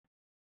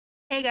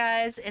Hey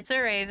guys, it's a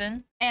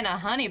Raven, And a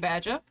honey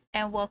badger.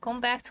 and welcome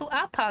back to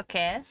our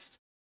podcast.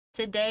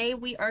 Today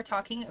we are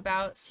talking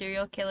about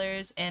serial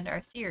killers and our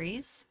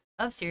theories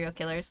of serial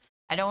killers.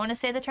 I don't want to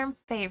say the term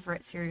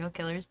favorite serial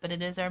killers, but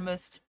it is our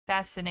most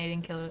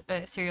fascinating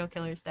serial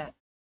killers that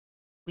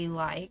we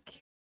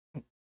like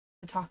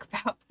to talk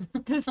about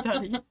to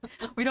study.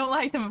 We don't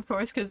like them, of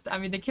course, because I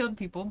mean they killed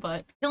people,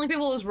 but Killing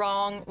people is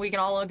wrong. We can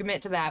all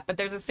admit to that. But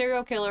there's a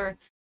serial killer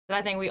that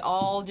I think we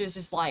all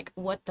just like,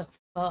 what the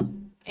fuck?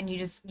 And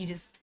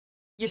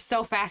you're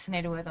so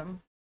fascinated with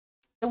them.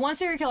 The one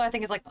serial killer I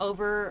think is like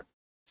oversimplified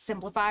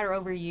or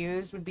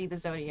overused would be the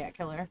Zodiac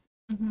killer.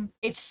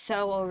 It's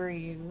so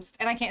overused.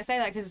 And I can't say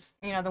that because,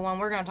 the one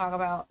we're going to talk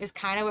about is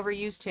kind of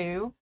overused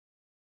too.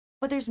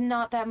 But there's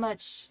not that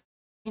much,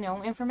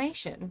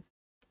 information.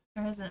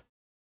 there isn't.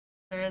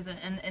 There isn't,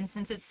 and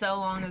since it's so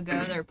long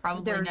ago, there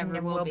probably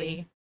never will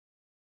be.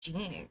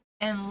 Gee.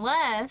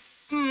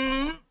 Unless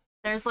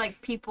there's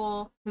like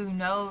people who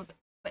know,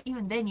 but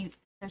even then,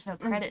 there's no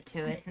credit to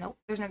it. Nope,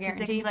 there's no 'Cause they can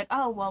guarantee. be like,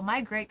 oh, well,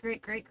 my great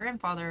great great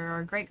grandfather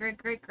or great great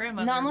great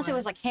grandmother. Not unless it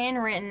was like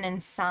handwritten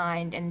and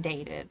signed and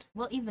dated.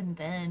 Well, even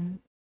then,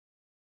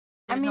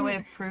 I there's no mean- way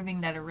of proving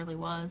that it really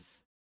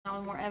was. Not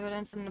with more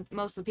evidence, and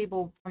most of the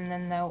people from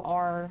then though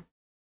are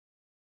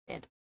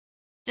dead.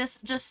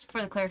 Just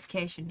for the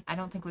clarification, I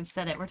don't think we've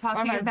said it. We're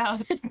talking bad. about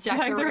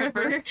Jack the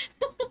Ripper.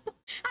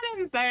 I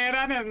didn't say it.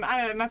 I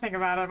didn't think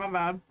about it. My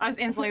bad. I just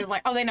instantly was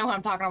like, oh, they know who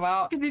I'm talking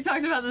about. Because he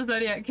talked about the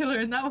Zodiac Killer,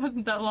 and that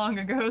wasn't that long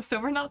ago. So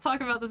we're not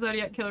talking about the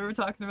Zodiac Killer. We're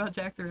talking about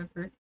Jack the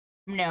Ripper.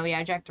 No,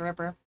 yeah, Jack the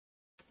Ripper.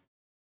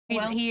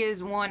 Well- He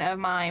is one of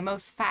my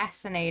most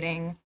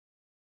fascinating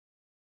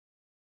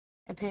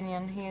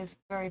opinion. He is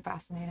very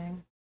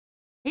fascinating.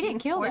 He didn't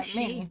kill Or that she.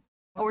 me.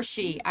 Or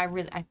she. I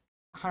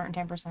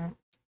 110%.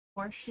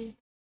 Or she.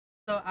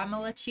 So I'm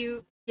gonna let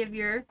you give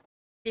your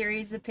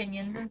theories,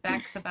 opinions, and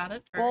facts about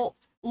it first. Well,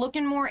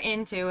 looking more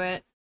into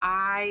it,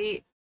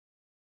 I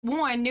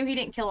knew he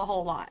didn't kill a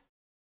whole lot,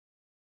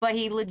 but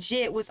he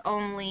legit was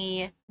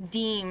only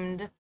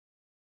deemed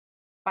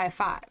by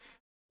 5.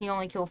 He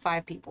only killed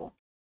 5 people.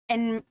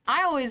 And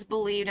I always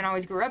believed, and I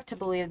always grew up to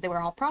believe, that they were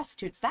all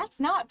prostitutes. That's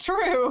not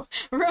true.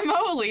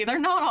 Remotely, they're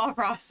not all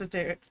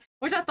prostitutes,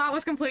 which I thought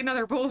was complete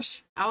another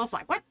bullshit. I was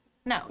like, what?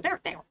 No, they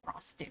were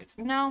prostitutes.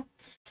 No,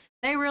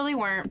 they really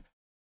weren't.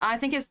 I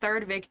think his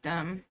third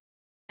victim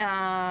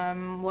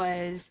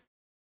was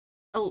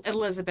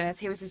Elizabeth.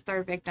 He was his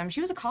third victim.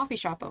 She was a coffee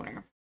shop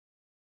owner.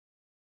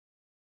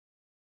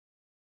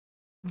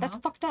 That's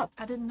Well, fucked up.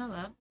 I didn't know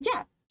that.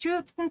 Yeah, she was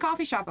a fucking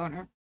coffee shop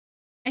owner.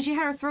 And she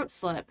had her throat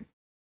slit.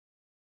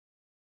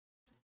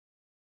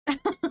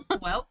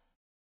 Well,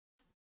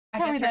 I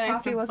Tell me guess that her ain't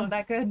coffee so wasn't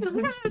that good.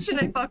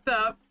 Shit ain't fucked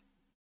up.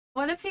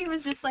 What if he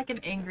was just like an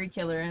angry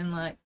killer and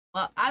like,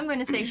 well, I'm going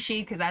to say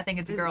she because I think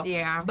it's a girl.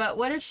 Yeah. But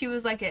what if she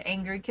was like an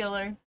angry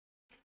killer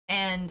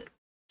and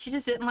she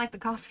just didn't like the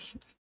coffee?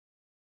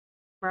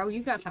 Bro,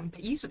 you got some,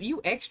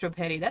 you extra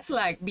petty. That's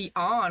like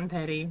beyond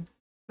petty.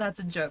 That's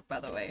a joke, by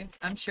the way.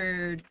 I'm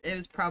sure it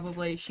was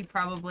probably, she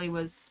probably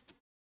was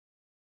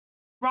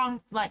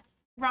wrong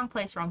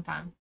place, wrong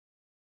time.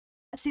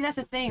 See, that's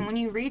the thing. When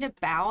you read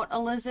about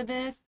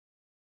Elizabeth,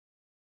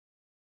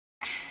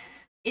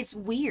 it's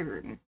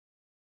weird.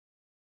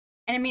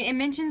 And I mean, it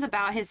mentions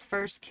about his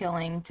first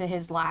killing to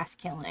his last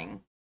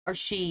killing, or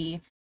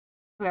she,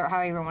 whoever,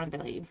 however you want to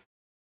believe.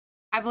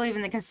 I believe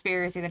in the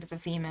conspiracy that it's a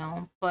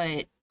female,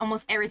 but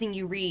almost everything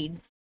you read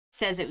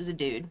says it was a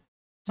dude.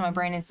 So my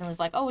brain instantly was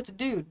like, oh, it's a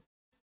dude.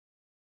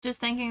 Just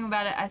thinking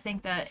about it, I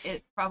think that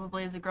it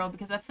probably is a girl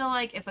because I feel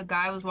like if a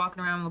guy was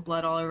walking around with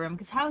blood all over him,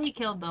 because how he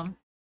killed them,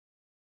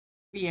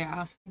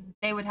 Yeah.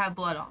 they would have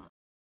blood on them.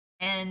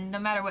 And no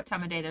matter what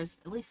time of day, there's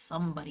at least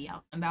somebody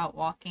out and about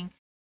walking.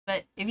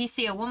 But if you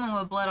see a woman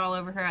with blood all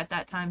over her at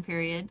that time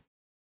period,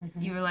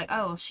 you were like,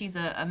 oh, she's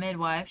a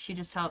midwife. She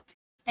just helped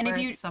And if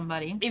birth you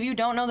somebody. if you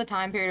don't know the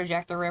time period of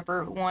Jack the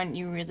Ripper, one,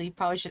 you really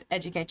probably should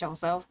educate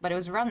yourself. But it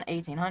was around the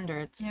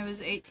 1800s. It was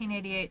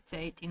 1888 to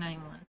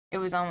 1891. It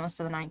was almost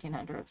to the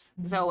 1900s.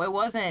 So it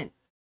wasn't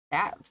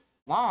that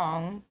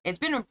long. It's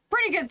been a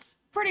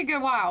pretty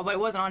good while, but it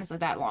wasn't honestly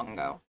that long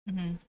ago.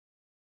 Mm-hmm.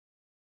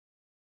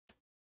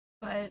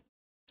 But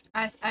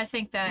I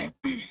think that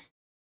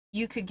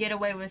you could get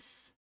away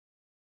with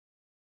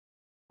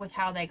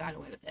how they got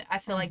away with it. I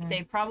feel like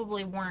they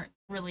probably weren't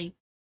really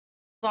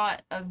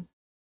thought of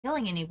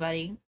killing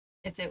anybody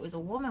if it was a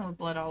woman with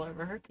blood all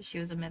over her because she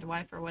was a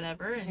midwife or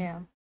whatever. And Yeah.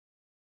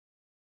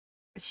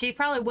 she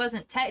probably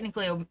wasn't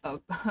technically,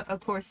 of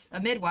course, a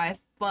midwife,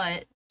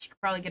 but she could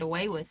probably get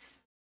away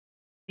with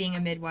being a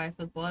midwife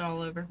with blood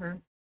all over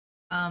her.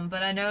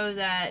 But I know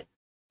that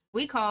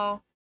we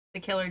call the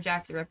killer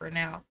Jack the Ripper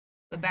now.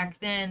 But back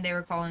then, they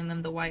were calling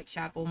them the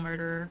Whitechapel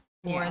murderer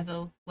or Yeah.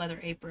 the leather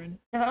apron.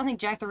 Because I don't think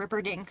Jack the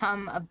Ripper didn't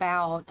come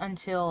about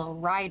until a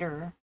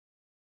writer,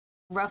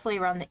 roughly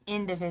around the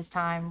end of his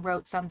time,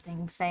 wrote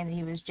something saying that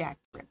he was Jack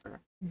the Ripper.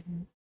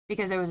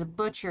 Because there was a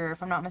butcher,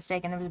 if I'm not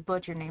mistaken, there was a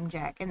butcher named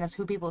Jack, and that's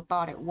who people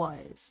thought it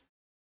was.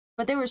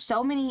 But there were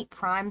so many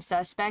prime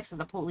suspects that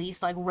the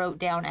police like wrote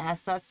down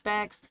as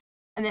suspects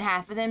and then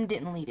half of them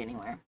didn't lead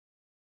anywhere.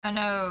 I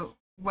know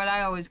what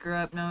I always grew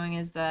up knowing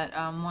is that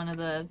one of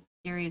the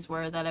theories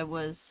were that it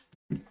was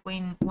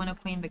one of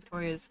Queen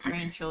Victoria's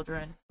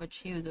grandchildren, which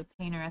he was a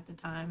painter at the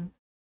time.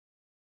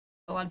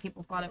 A lot of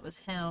people thought it was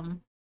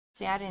him.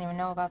 See, I didn't even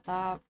know about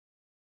that.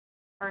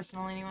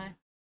 Personally, anyway.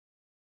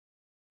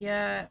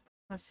 Yeah,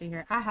 let's see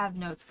here. I have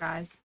notes,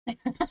 guys.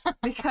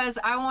 Because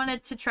I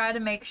wanted to try to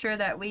make sure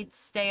that we'd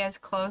stay as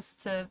close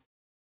to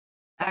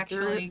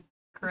actually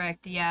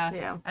correct,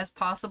 Yeah. as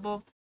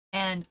possible.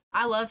 And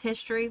I love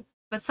history,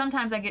 but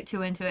sometimes I get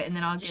too into it and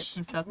then I'll get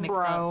some stuff mixed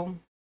up. Bro.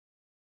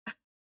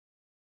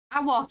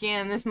 I walk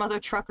in, this mother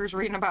trucker's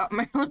reading about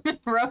Marilyn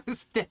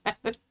Monroe's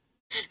death.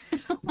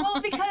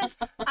 Well, because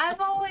I've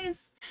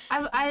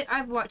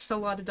watched a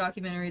lot of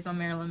documentaries on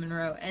Marilyn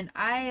Monroe, and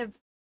I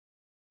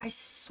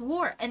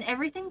swore, and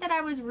everything that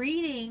I was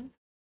reading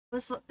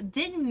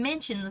didn't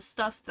mention the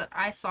stuff that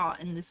I saw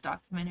in this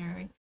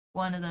documentary.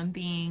 One of them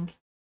being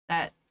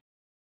that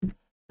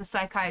the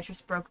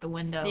psychiatrist broke the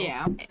window.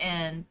 Yeah.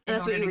 And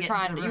that's what you were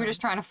trying to, you were just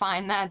trying to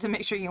find that to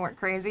make sure you weren't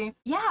crazy.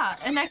 Yeah,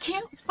 and I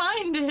can't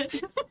find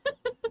it.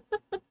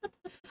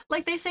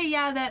 Like, they say,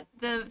 yeah, that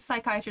the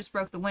psychiatrist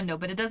broke the window,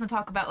 but it doesn't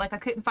talk about, like, I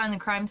couldn't find the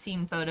crime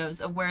scene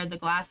photos of where the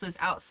glass was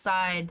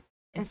outside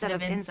instead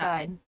of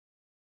inside.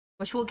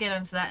 Which we'll get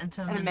into that in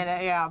a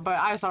minute. Yeah, but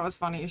I just thought it was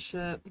funny as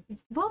shit.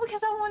 Well,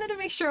 because I wanted to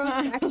make sure I was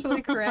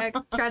actually correct.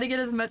 Try to get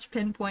as much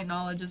pinpoint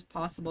knowledge as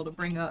possible to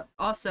bring up.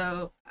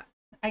 Also,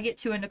 I get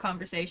too into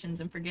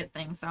conversations and forget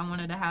things, so I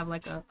wanted to have,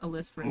 like, a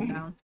list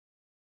written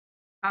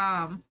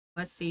down.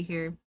 Let's see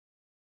here.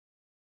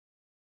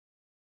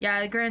 Yeah,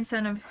 the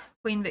grandson of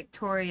Queen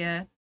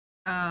Victoria,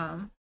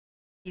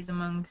 he's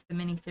among the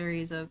many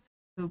theories of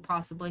who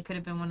possibly could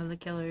have been one of the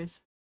killers.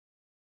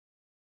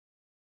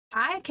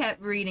 I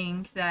kept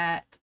reading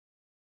that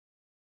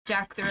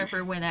Jack the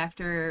Ripper went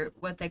after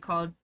what they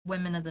called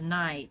women of the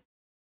night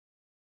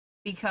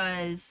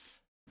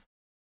because,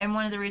 and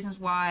one of the reasons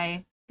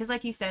why, because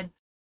like you said,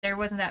 there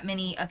wasn't that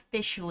many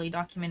officially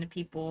documented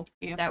people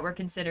that were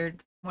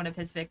considered one of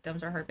his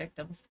victims or her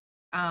victims.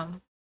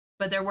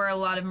 But there were a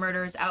lot of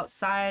murders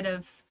outside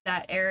of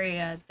that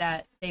area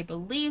that they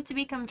believed to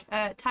be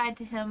tied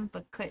to him,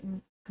 but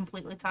couldn't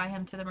completely tie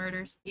him to the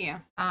murders. Yeah.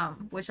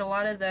 Which a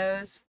lot of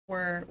those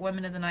were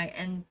women of the night.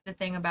 And the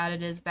thing about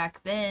it is,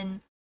 back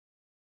then,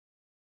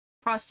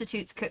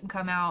 prostitutes couldn't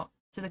come out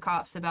to the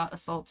cops about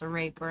assaults or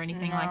rape or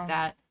anything like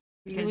that.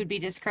 You would be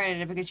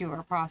discredited because you were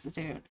a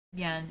prostitute.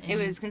 Yeah. And it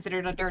was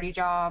considered a dirty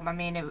job. I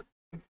mean,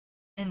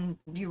 and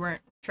you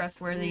weren't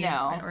trustworthy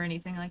or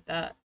anything like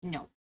that.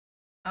 No.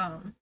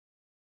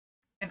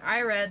 And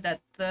I read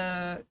that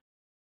the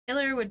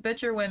killer would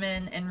butcher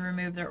women and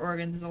remove their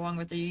organs along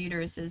with their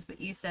uteruses, but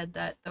you said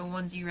that the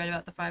ones you read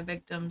about the 5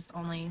 victims,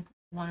 only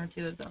 1 or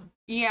 2 of them.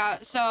 Yeah,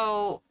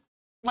 so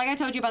like I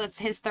told you about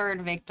his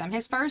third victim,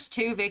 his first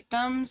 2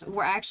 victims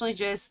were actually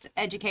just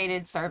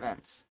educated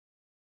servants.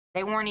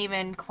 They weren't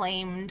even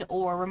claimed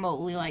or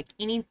remotely like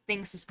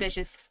anything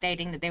suspicious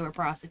stating that they were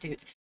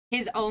prostitutes.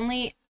 His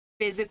only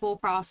physical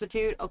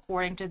prostitute,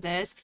 according to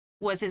this,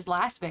 was his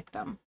last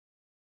victim.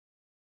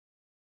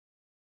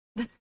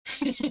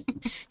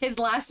 His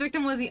last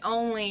victim was the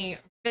only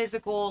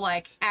physical,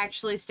 like,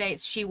 actually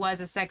states she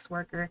was a sex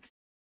worker.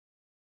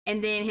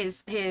 And then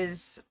his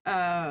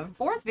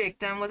 4th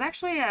victim was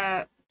actually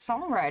a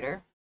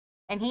songwriter,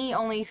 and he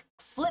only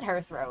slit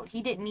her throat.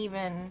 He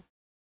didn't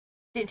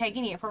take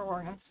any of her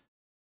organs.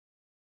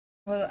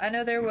 Well, I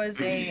know there was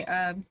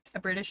a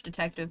British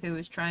detective who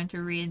was trying to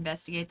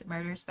reinvestigate the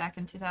murders back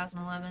in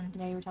 2011.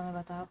 Yeah, you were telling me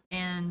about that.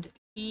 And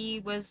he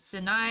was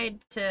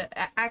denied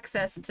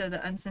access to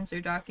the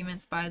uncensored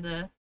documents by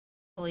the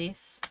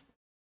police,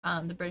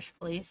 the British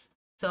police.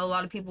 So a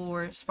lot of people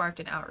were sparked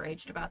and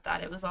outraged about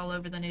that. It was all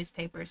over the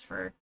newspapers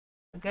for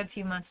a good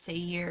few months to a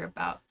year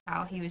about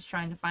how he was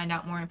trying to find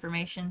out more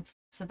information.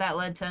 So that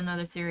led to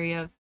another theory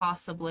of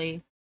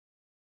possibly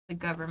the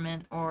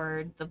government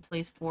or the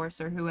police force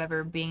or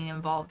whoever being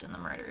involved in the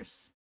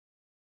murders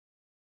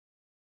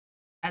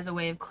as a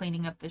way of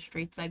cleaning up the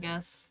streets, I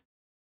guess.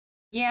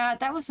 Yeah,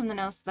 that was something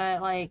else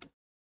that, like,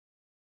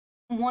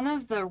 one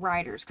of the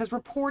writers, because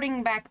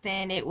reporting back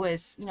then, it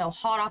was,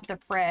 hot off the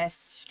press,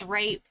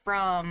 straight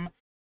from,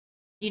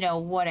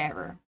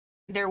 whatever.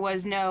 There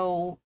was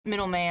no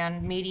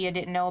middleman. Media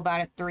didn't know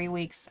about it 3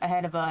 weeks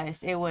ahead of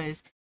us. It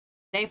was,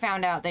 they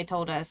found out, they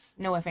told us,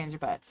 no ifs, ands, or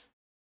buts.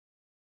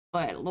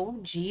 But,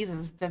 Lord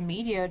Jesus, the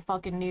media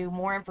fucking knew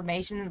more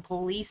information than the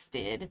police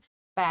did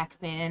back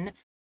then.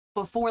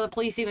 Before the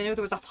police even knew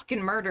there was a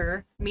fucking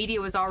murder, media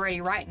was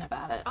already writing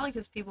about it. Probably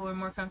because people were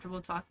more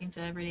comfortable talking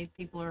to everyday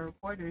people or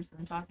reporters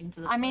than talking to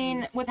the police. I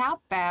mean, with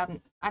how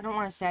bad, I don't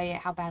want to say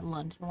how bad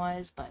London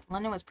was, but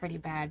London was pretty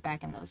bad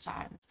back in those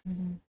times.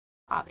 Mm-hmm.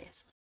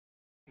 Obviously.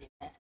 Pretty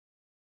bad.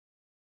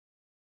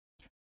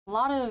 A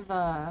lot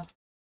of,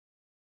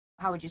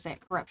 how would you say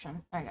it?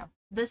 Corruption. There you go.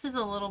 This is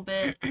a little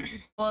bit,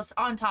 well, it's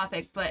on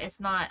topic, but it's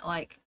not,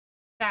 like,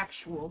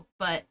 factual.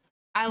 But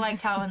I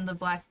liked how in the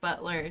Black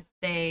Butler,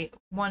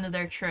 one of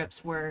their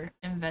trips were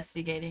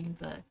investigating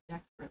the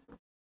Jack the Ripper.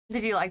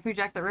 Did you like who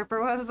Jack the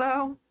Ripper was,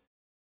 though?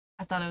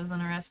 I thought it was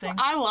interesting.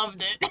 I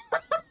loved it.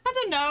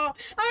 I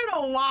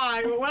don't know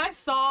why, but when I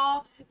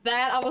saw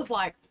that, I was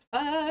like,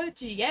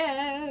 fudge,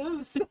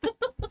 yes.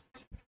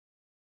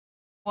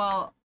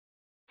 Well,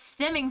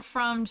 stemming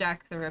from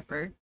Jack the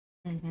Ripper,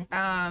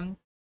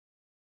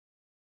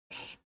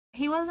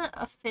 he wasn't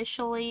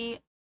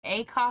officially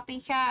a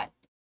copycat,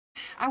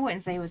 I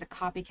wouldn't say he was a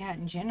copycat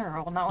in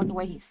general, not with the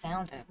way he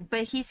sounded.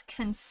 but he's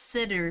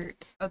considered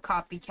a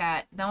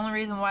copycat. The only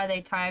reason why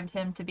they tied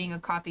him to being a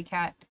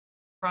copycat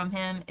from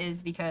him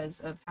is because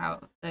of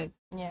how the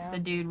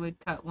dude would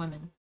cut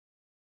women,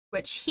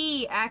 which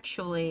he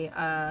actually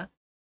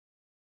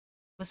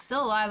was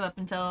still alive up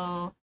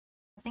until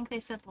I think they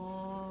said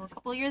a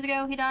couple of years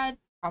ago he died.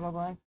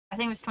 Probably. I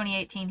think it was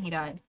 2018 he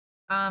died.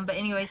 But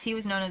anyways, he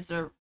was known as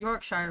the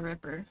Yorkshire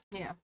Ripper.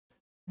 Yeah.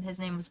 And his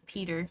name was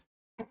Peter.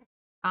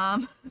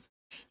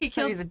 He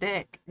So killed. he's a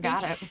dick.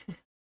 Got it.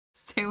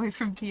 Stay away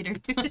from Peter.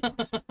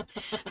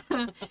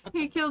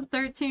 He killed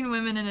 13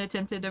 women and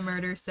attempted to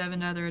murder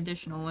 7 other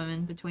additional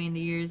women between the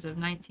years of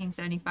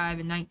 1975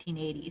 and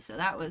 1980. So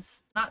that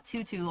was not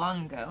too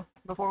long ago.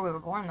 Before we were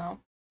born, though.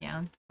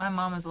 Yeah, my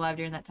mom was alive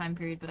during that time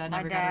period, but I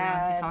never got around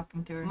dad- to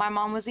talking to her. My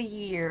mom was a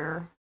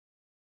year.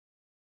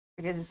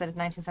 Because it said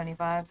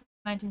 1975.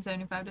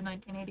 1975 to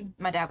 1980.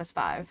 My dad was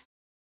 5.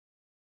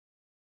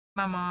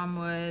 My mom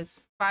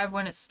was 5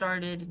 when it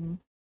started and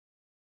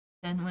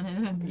 10 when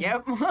it ended.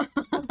 Yep.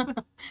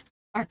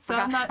 So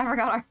I'm not- I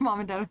forgot our mom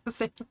and dad were the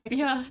same.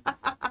 Yeah.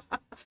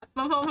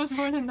 My mom was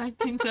born in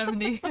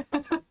 1970.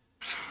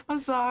 I'm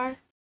sorry.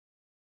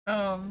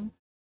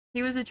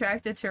 He was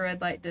attracted to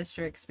red light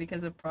districts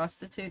because of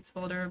prostitutes'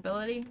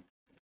 vulnerability.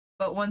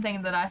 But one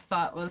thing that I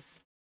thought was,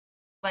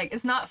 like,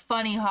 it's not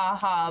funny,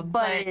 haha,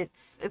 But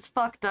it's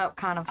fucked up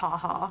kind of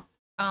haha.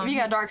 If you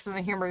got dark sense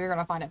of humor, you're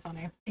gonna find it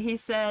funny. he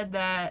said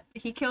that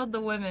he killed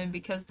the women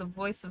because the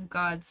voice of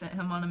God sent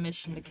him on a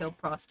mission to kill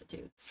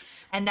prostitutes.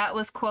 And that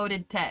was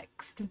quoted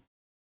text.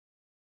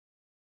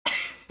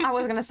 I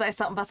was gonna say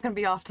something, but it's gonna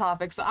be off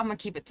topic, so I'm gonna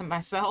keep it to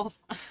myself.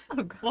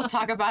 Oh, God. We'll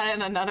talk about it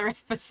in another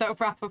episode,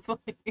 probably.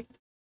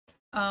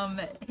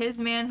 His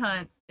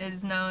manhunt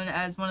is known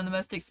as one of the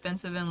most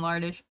expensive and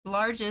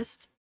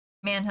largest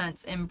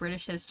manhunts in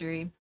British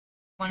history.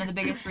 One of the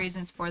biggest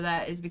reasons for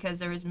that is because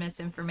there was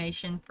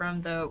misinformation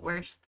from the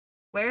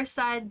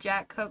Wareside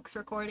Jack hoax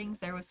recordings.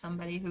 There was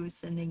somebody who was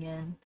sending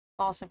in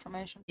False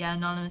information.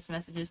 anonymous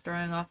messages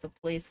throwing off the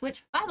police.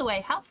 Which, by the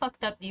way, how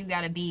fucked up do you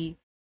gotta be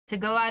to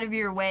go out of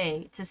your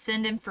way to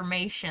send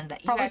information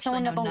that you Probably actually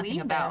someone know to nothing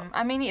believe about? him.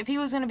 I mean, if he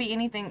was gonna be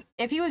anything,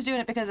 if he was doing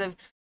it because of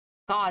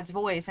God's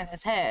voice in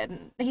his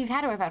head, he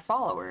had to have had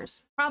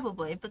followers.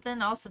 Probably, but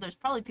then also there's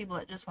probably people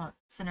that just want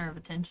center of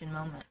attention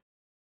moment.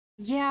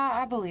 Yeah,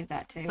 I believe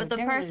that too. But the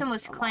There person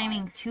was a lot.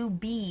 claiming to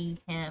be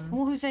him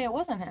Well, who say it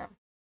wasn't him?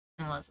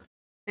 and wasn't.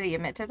 Did he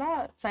admit to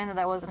that, saying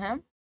that wasn't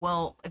him?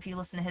 Well, if you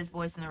listen to his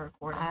voice in the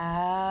recording,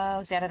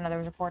 Oh, see, I didn't know there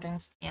was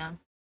recordings. yeah.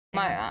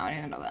 I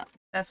didn't know that.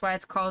 That's why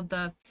it's called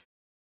the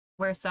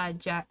Wareside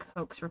Jack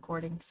hoax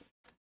recordings.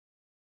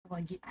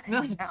 Well, yeah, I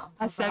didn't know.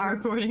 I said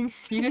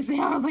recordings. You just,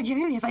 I was like, you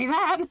didn't say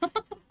that.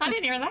 I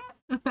didn't hear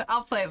that.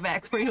 I'll play it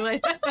back for you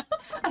later.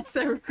 I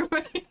said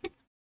recordings.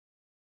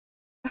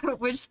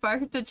 Which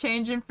sparked a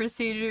change in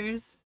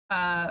procedures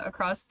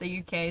across the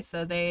UK.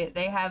 So they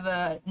have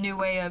a new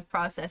way of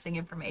processing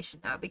information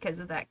now because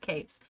of that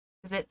case.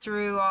 Because it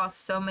threw off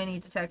so many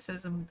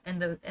detectives in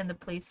the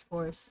police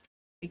force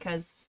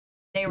because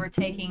they were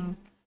taking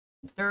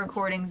the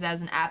recordings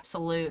as an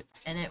absolute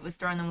and it was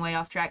throwing them way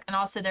off track. And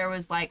also there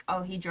was like,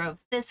 oh, he drove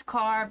this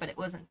car, but it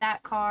wasn't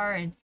that car,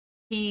 and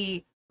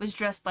he was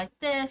dressed like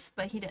this,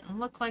 but he didn't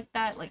look like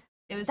that. Like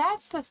it was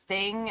That's the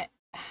thing.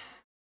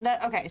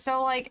 That okay,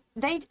 so like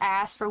they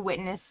ask for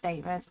witness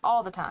statements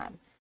all the time.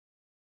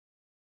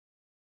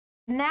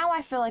 Now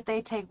I feel like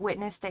they take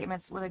witness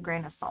statements with a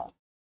grain of salt.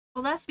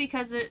 well, that's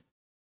because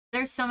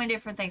there's so many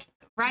different things.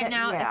 Right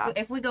now, Yeah.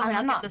 if we go I mean, and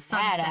I'm look not at the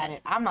mad sunset, at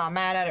it. I'm not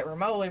mad at it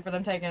remotely for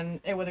them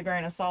taking it with a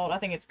grain of salt. I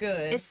think it's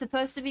good. it's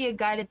supposed to be a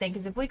guided thing.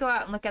 Because if we go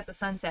out and look at the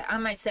sunset, I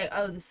might say,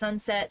 oh, the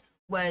sunset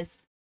was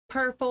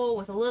purple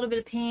with a little bit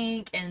of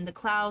pink and the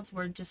clouds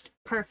were just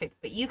perfect.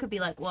 But you could be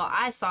like, well,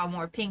 I saw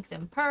more pink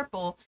than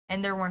purple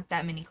and there weren't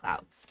that many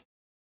clouds.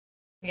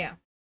 Yeah.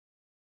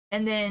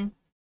 And then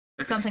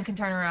something can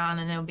turn around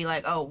and it'll be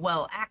like, oh,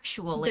 well,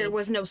 actually, There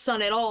was no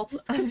sun at all.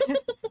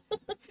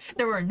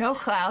 there were no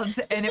clouds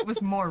and it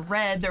was more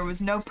red. There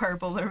was no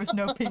purple. There was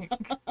no pink.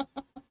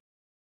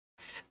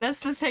 That's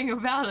the thing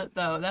about it,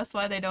 though. That's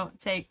why they don't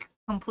take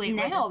complete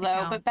Now witness though,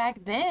 accounts. but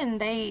back then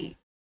they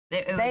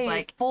it was they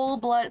like, full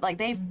blood like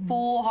they Mhm.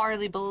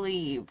 full-heartedly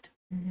believed.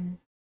 Mhm.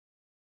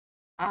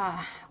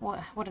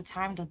 What a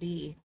time to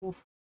be.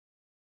 Oof.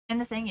 And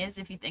the thing is,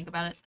 if you think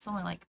about it, it's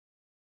only like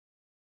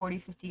 40,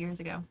 50 years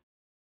ago.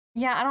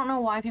 Yeah, I don't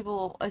know why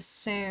people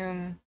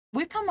assume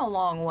we've come a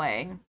long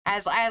way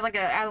as like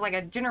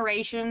a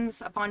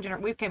generations upon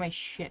we've come a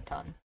shit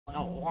ton, like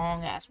a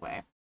long ass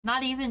way.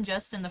 Not even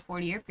just in the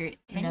 40-year period,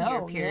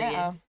 10-year period.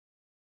 Yeah.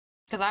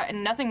 because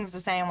nothing's the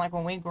same like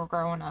when we were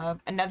growing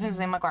up, and nothing's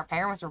the same like our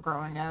parents were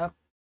growing up.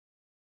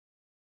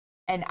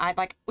 And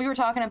we were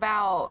talking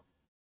about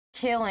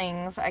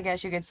killings, I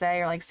guess you could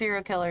say, or like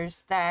serial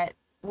killers that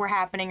were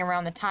happening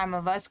around the time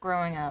of us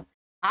growing up.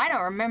 I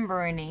don't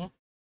remember any.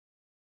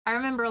 I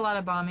remember a lot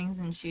of bombings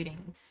and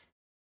shootings.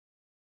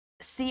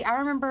 See, I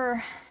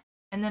remember.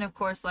 And then, of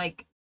course,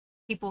 like,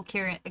 people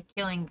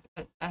killing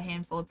a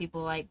handful of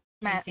people, like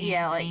Casey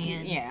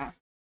yeah.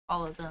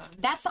 all of them.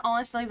 That's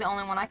honestly the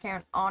only one I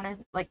can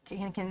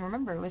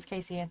remember was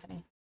Casey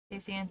Anthony.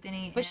 Casey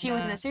Anthony. But she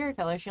wasn't a serial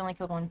killer. She only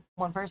killed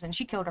one person.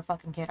 She killed her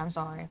fucking kid. I'm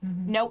sorry.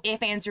 Mm-hmm. No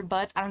ifs, ands, or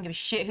buts. I don't give a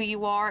shit who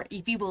you are.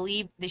 If you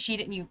believe that she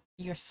didn't,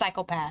 you're a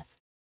psychopath.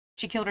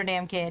 She killed her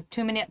damn kid.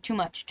 Too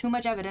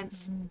much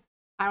evidence. Mm-hmm.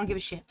 I don't give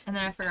a shit. And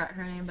then I forgot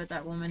her name, but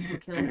that woman who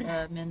killed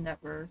men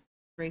that were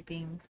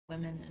raping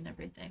women and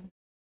everything.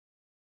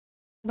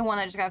 The one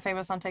that just got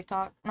famous on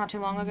TikTok not too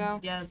long ago?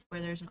 Yeah,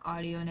 where there's an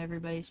audio and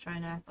everybody's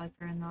trying to act like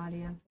her in the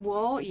audio.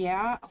 Well,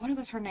 yeah. What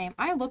was her name?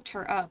 I looked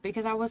her up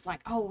because I was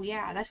like, oh,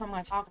 yeah, that's what I'm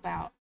going to talk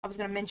about. I was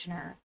going to mention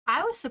her.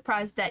 I was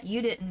surprised that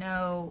you didn't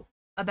know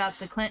about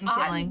the Clinton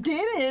killings.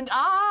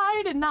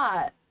 I did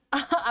not.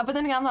 But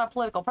then again, I'm not a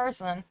political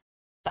person.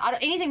 So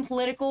anything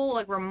political,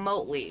 like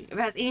remotely, if it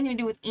has anything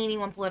to do with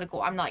anyone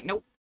political, I'm like,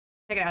 nope.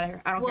 Take it out of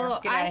here. I don't care.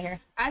 Get out of here.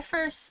 I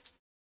first,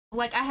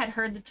 like, I had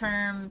heard the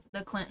term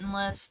the Clinton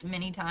list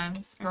many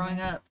times growing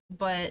up,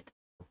 but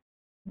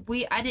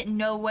I didn't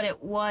know what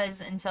it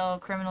was until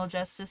criminal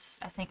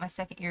justice, I think my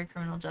second year of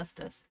criminal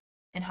justice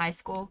in high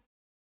school.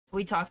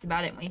 We talked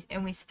about it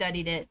and we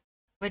studied it,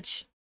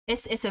 which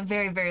it's a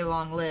very, very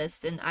long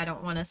list, and I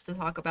don't want us to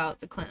talk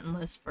about the Clinton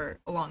list for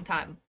a long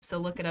time. So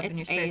look it up in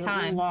your spare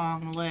time. It's a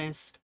long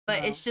list.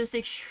 But it's just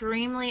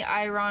extremely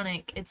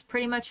ironic. It's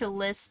pretty much a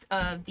list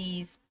of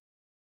these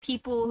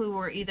people who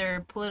were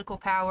either political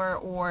power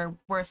or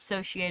were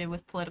associated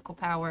with political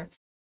power,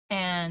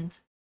 and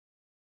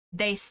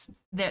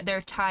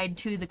they're tied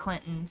to the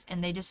Clintons,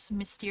 and they just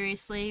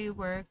mysteriously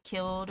were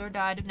killed or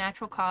died of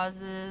natural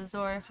causes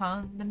or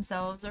hung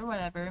themselves or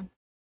whatever.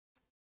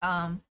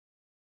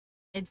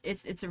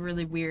 It's a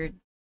really weird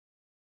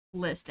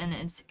list, and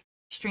it's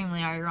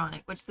extremely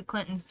ironic, which the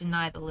Clintons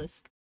deny the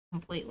list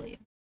completely.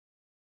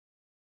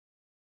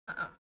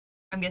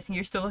 I'm guessing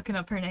you're still looking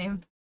up her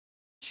name.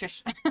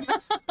 Shush.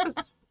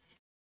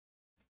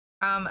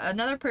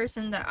 Another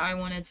person that I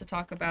wanted to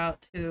talk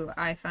about who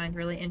I find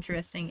really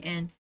interesting,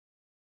 and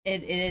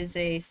it is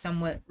a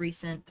somewhat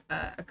recent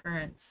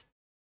occurrence.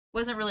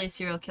 Wasn't really a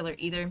serial killer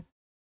either,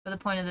 but the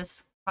point of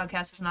this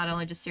podcast was not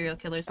only just serial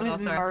killers, but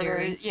also our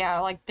theories. Yeah,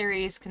 like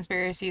theories,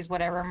 conspiracies,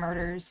 whatever,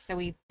 murders that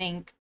we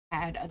think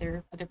had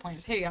other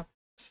plans. Here you go.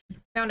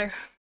 Found her.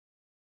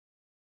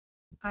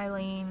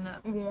 Eileen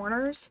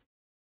Warner's.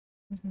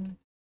 Mm-hmm.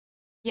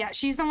 Yeah,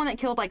 she's the one that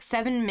killed like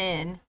 7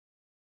 men,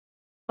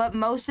 but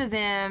most of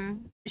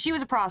them, she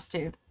was a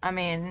prostitute. I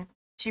mean,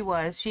 she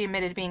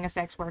admitted being a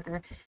sex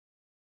worker.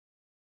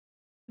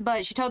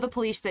 But she told the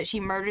police that she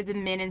murdered the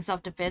men in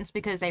self-defense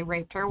because they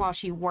raped her while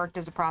she worked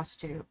as a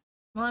prostitute.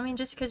 Well, I mean,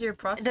 just because you're a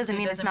prostitute doesn't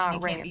mean it's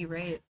not rape. Can't be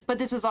rape. But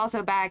this was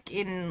also back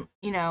in,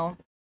 80s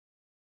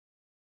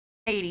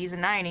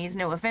and 90s.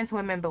 No offense,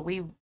 women, but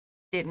we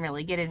didn't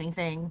really get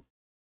anything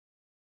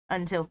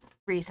until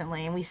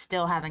recently, and we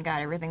still haven't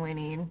got everything we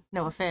need.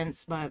 No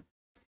offense, but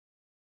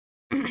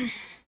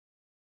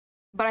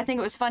but I think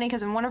it was funny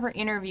because in one of her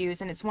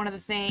interviews, and it's one of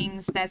the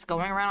things that's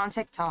going around on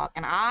TikTok,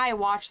 and I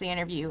watched the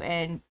interview,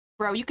 and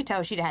bro, you could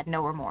tell she'd had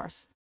no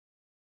remorse.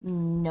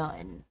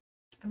 None.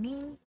 I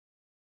mean,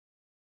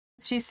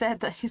 she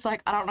said that she's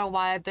like, I don't know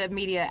why the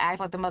media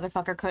act like the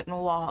motherfucker couldn't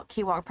walk.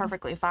 He walked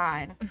perfectly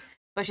fine.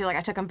 But she's like,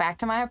 I took him back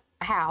to my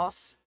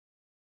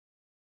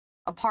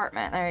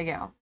apartment. There you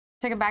go.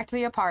 Took him back to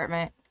the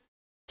apartment,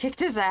 kicked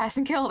his ass,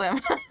 and killed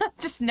him.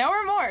 Just no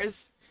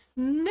remorse.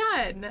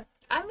 None.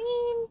 I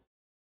mean,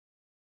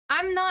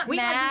 I'm not we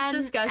mad had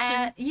this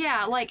discussion.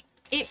 Yeah, like,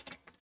 it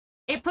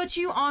puts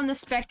you on the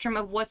spectrum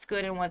of what's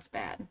good and what's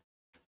bad.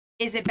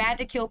 Is it bad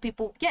to kill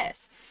people?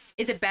 Yes.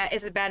 Is it bad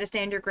to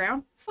stand your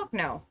ground? Fuck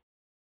no.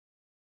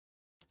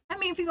 I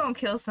mean, if you're gonna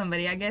kill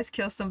somebody, I guess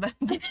kill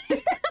somebody.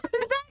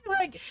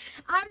 Like,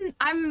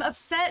 I'm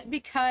upset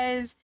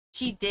because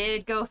she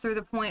did go through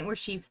the point where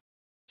she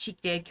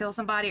did kill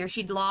somebody, or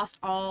she'd lost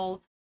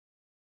all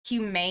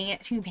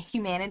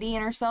humanity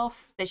in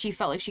herself, that she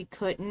felt like she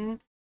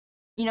couldn't,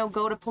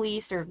 go to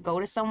police or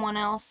go to someone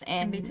else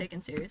and be taken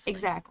seriously.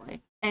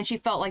 Exactly. And she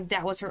felt like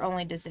that was her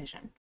only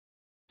decision.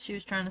 She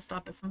was trying to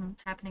stop it from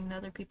happening to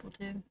other people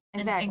too.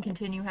 Exactly. And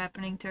continue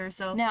happening to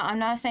herself. Now, I'm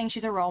not saying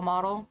she's a role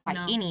model by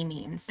any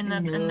means. And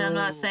I'm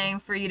not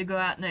saying for you to go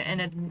out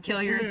and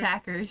kill your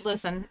attackers.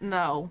 Listen,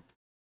 no.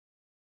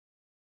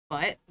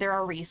 But there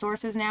are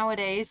resources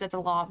nowadays that's a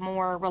lot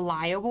more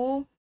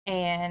reliable,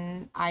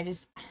 and I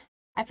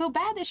feel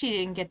bad that she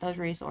didn't get those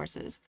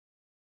resources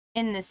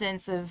in the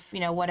sense of,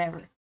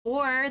 whatever.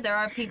 Or there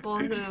are people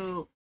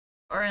who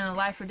are in a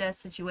life or death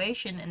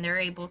situation and they're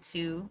able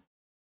to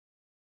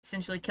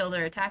essentially kill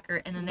their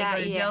attacker, and then they That-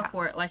 go to jail yeah.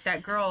 for it, like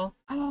that girl.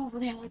 Oh,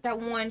 yeah, like that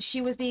one.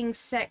 She was being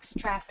sex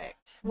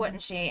trafficked,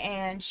 wasn't she?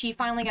 And she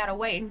finally got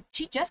away, and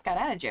she just got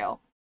out of jail,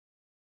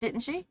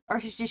 didn't she? Or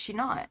did she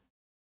not?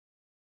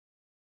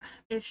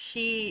 If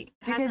she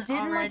Because hasn't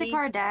didn't already,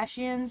 like the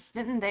Kardashians,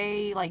 didn't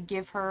they like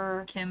give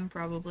her Kim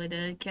probably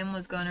did. Kim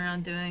was going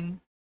around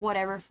doing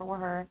whatever for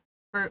her?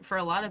 for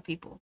a lot of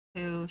people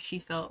who she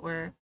felt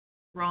were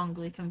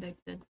wrongly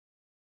convicted.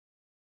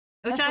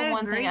 Which That's I the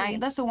one agree. thing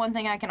that's the one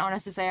thing I can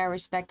honestly say I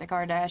respect the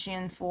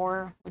Kardashian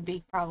for would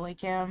be probably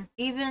Kim.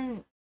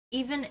 even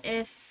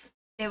if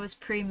it was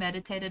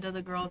premeditated of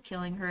the girl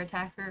killing her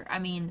attacker, I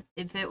mean,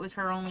 if it was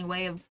her only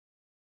way of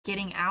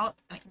getting out,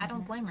 I mean, I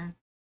don't blame her.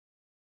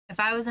 If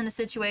I was in a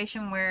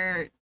situation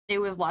where It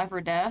was life or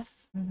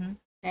death. Mhm.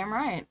 Damn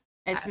right.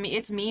 It's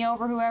me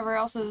over whoever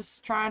else is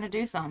trying to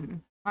do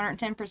something.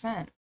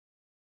 110%.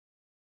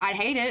 I'd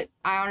hate it.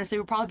 I honestly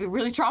would probably be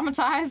really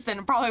traumatized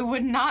and probably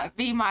would not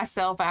be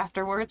myself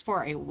afterwards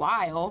for a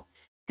while.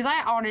 Because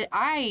I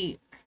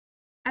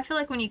I feel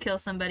like when you kill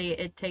somebody,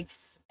 it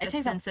takes It a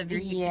takes sense of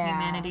your yeah.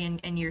 humanity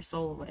and your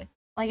soul away.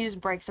 like it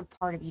just breaks a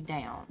part of you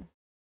down.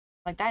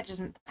 Like that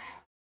just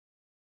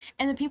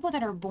and the people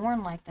that are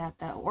born like that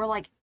though, or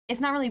like it's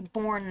not really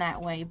born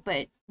that way,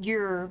 but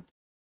you're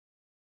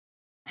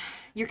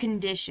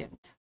conditioned.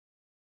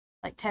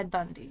 Like Ted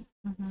Bundy.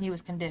 He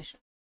was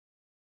conditioned.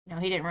 You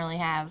know, he didn't really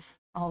have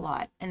a whole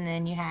lot. And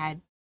then you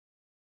had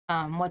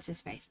what's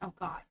his face? Oh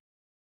god.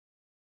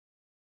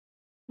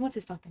 What's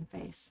his fucking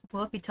face?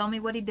 Well, if you tell me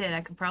what he did,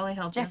 I could probably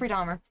help Jeffrey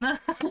Dahmer. you.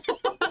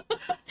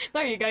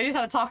 There you go. You just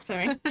had to talk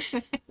to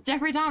me.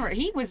 Jeffrey Dahmer.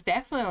 He was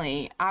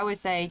definitely, I would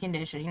say,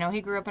 conditioned. You know,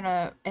 he grew up in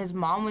his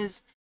mom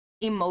was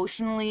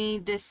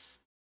emotionally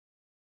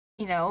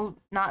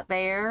not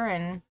there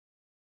and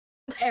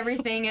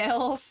everything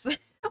else.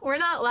 We're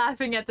not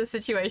laughing at the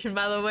situation,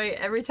 by the way.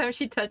 Every time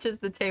she touches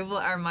the table,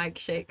 our mic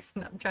shakes,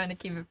 and I'm trying to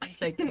keep it from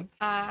shaking.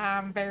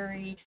 I'm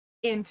very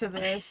into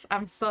this.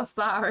 I'm so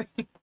sorry.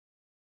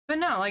 But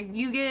no, like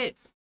you get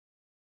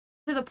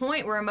to the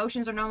point where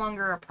emotions are no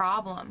longer a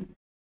problem.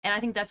 And I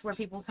think that's where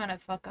people kind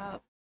of fuck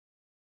up.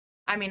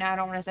 I mean, I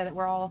don't want to say that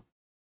we're all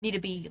need to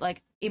be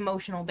like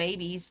emotional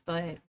babies,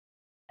 but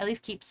at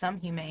least keep some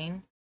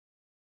humane.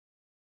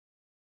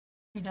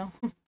 You know?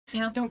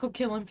 Yeah. Don't go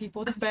killing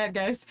people. That's bad,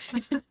 guys.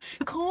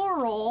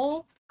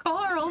 Carl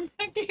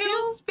that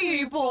kills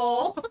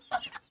people. We're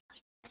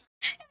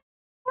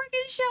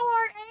gonna show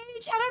our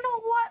age. I don't know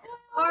what.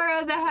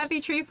 Or the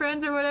Happy Tree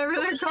Friends, or whatever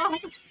they're called.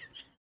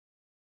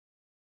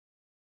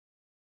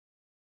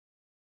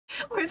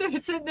 Where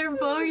they're sitting there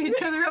blowing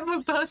each other up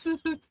with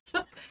buses and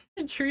stuff,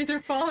 and trees are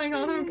falling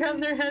on them,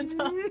 cutting their heads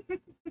off.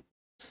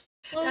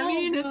 I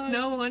mean, it's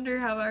no wonder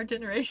how our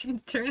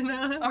generation's turning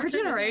out. Our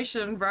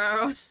generation,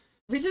 bro.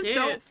 We just Shit.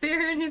 don't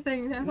fear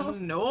anything now.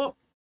 Nope.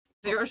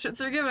 Zero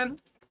shits are given.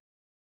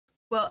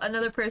 Well,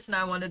 another person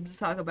I wanted to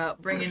talk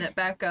about, bringing it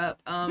back up,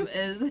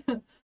 is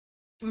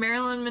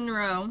Marilyn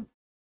Monroe.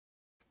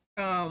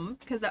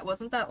 Because that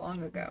wasn't that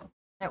long ago.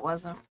 It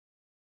wasn't.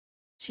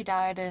 She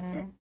died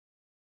in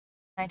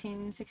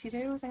 1962.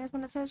 I think that's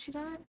when it says she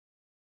died.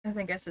 I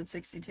think I said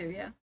 62.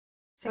 Yeah.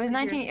 It was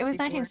 62 or 64.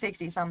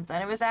 1960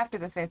 something. It was after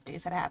the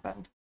 50s it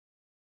happened.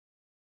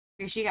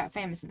 Because she got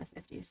famous in the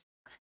 50s.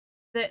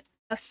 That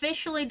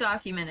officially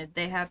documented,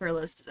 they have her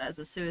listed as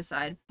a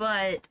suicide,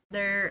 but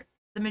the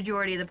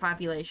majority of the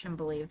population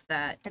believe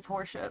that It's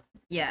horseshit.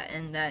 yeah,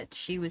 and that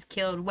she was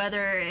killed,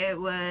 whether it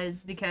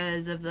was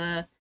because of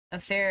the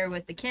affair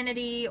with the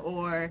Kennedy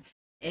or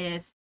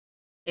if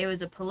it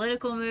was a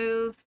political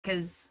move,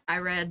 because I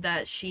read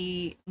that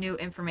she knew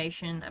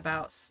information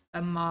about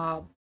a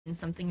mob and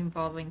something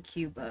involving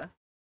Cuba.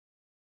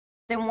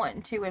 They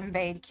wanting to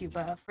invade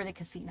Cuba for the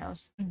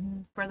casinos.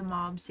 For the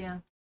mobs, yeah.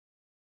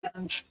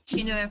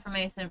 She knew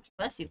information.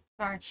 Bless you.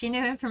 Sorry. She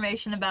knew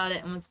information about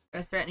it and was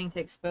threatening to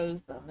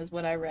expose them, is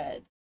what I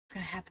read. It's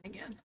gonna happen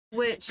again.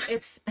 Which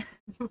it's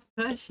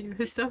bless you.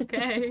 It's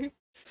okay.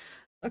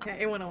 Okay,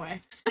 it went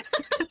away. I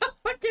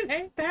fucking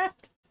hate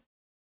that.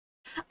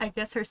 I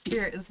guess her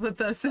spirit is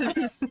with us.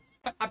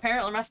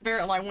 Apparently my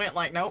spirit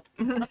went nope.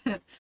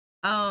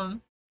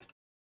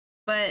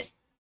 But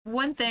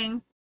one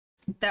thing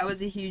that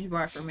was a huge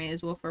bar for me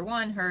is, well, for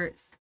one, her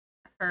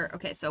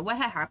okay, so what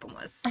had happened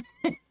was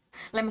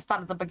Let me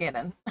start at the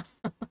beginning.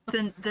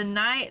 the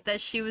night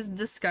that she was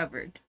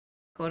discovered,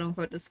 quote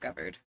unquote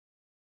discovered,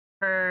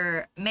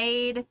 her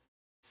maid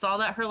saw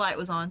that her light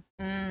was on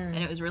and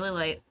it was really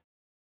late,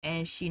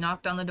 and she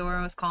knocked on the door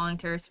and was calling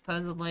to her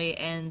supposedly,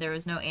 and there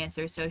was no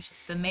answer. So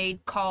the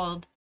maid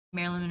called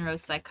Marilyn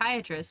Monroe's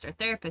psychiatrist or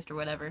therapist or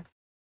whatever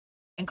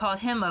and called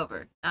him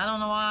over. I don't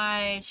know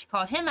why she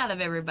called him out of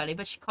everybody,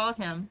 but she called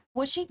him.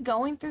 Was she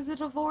going through the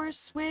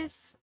divorce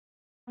with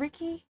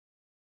Ricky?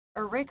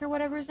 Or Rick or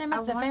whatever his name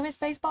is, the famous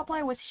baseball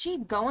player? Was she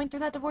going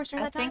through that divorce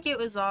during I that time? think it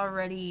was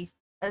already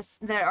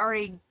They're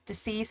already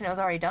deceased and it was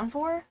already done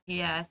for?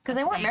 yeah, Because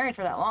they weren't married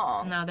for that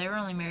long. No, they were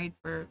only married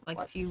for like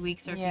a few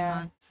weeks or a few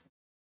yeah.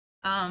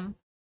 months.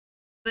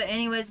 But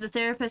anyways, the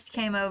therapist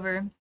came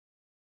over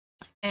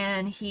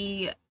and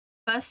he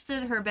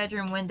busted her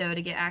bedroom window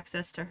to get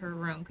access to her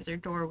room because her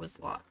door was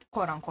locked.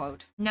 Quote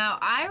unquote. Now,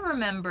 I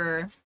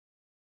remember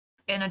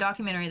in a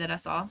documentary that I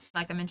saw,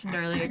 like I mentioned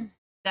earlier,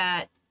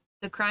 that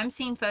the crime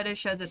scene photos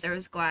showed that there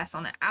was glass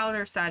on the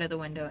outer side of the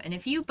window. And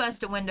if you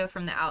bust a window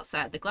from the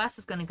outside, the glass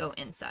is going to go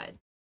inside.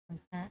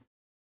 Mm-hmm.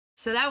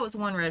 So that was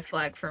one red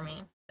flag for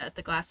me, that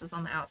the glass was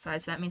on the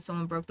outside. So that means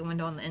someone broke the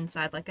window on the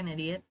inside like an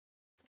idiot.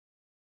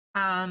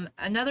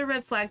 Another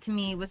red flag to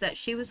me was that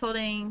she was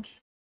holding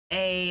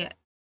a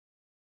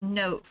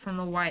note from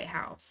the White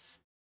House.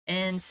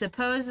 And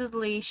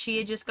supposedly she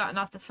had just gotten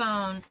off the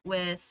phone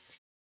with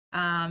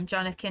John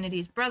F.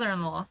 Kennedy's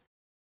brother-in-law.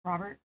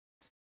 Robert,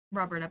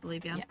 I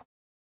believe, yeah. Yeah.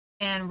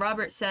 And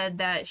Robert said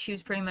that she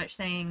was pretty much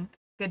saying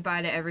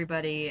goodbye to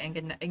everybody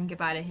and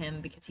goodbye to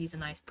him because he's a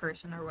nice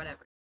person or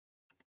whatever.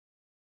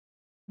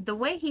 The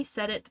way he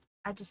said it,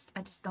 I just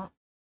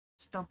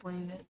don't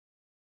believe it.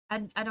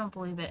 I don't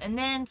believe it. And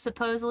then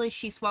supposedly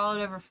she swallowed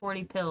over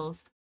 40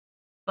 pills.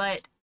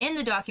 But in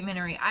the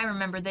documentary, I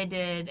remember they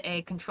did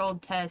a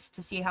controlled test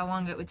to see how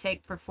long it would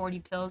take for 40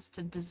 pills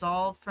to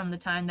dissolve from the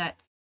time that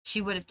she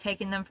would have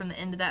taken them from the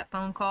end of that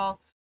phone call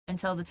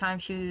until the time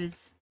she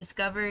was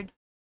discovered.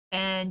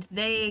 And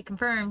they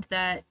confirmed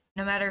that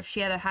no matter if she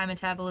had a high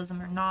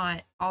metabolism or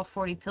not, all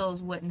 40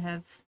 pills wouldn't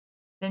have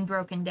been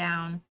broken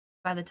down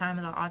by the time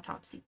of the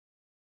autopsy.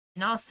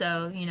 And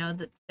also,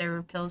 that there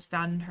were pills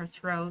found in her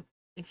throat.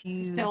 If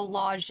you still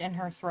lodged in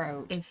her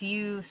throat. If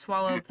you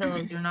swallow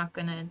pills, you're not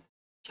gonna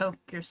choke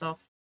yourself.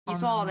 You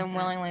swallow them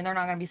willingly, they're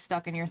not gonna be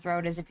stuck in your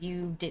throat as if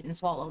you didn't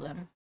swallow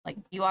them. Like,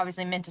 you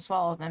obviously meant to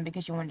swallow them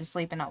because you wanted to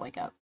sleep and not wake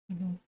up.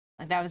 Mm-hmm.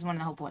 Like, that was one of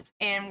the whole points.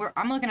 And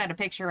I'm looking at a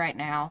picture right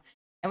now,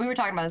 and we were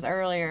talking about this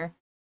earlier,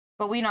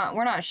 but we're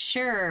not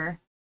sure.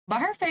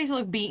 But her face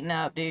looked beaten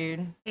up,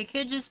 dude. It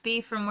could just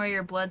be from where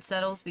your blood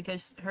settles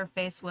because her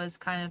face was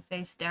kind of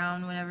face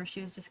down whenever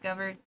she was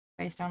discovered.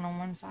 Face down on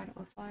one side, it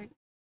looks like.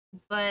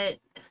 But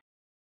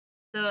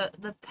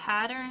the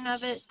pattern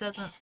of it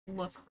doesn't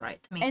look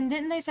right to me. And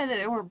didn't they say that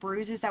there were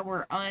bruises that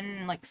were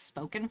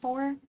spoken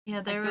for?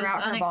 Yeah, there was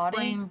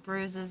unexplained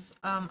bruises,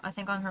 I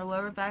think on her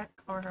lower back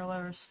or her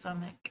lower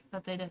stomach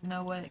that they didn't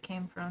know what it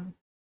came from.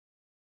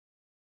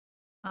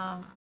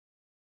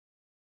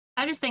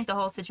 I just think the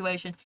whole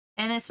situation,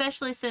 and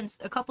especially since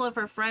a couple of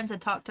her friends had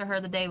talked to her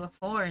the day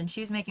before, and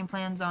she was making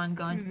plans on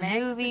going to the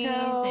movies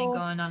and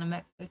going on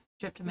a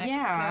trip to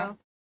Mexico.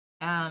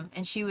 Yeah.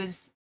 And she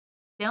was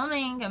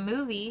filming a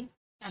movie.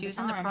 She was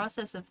in the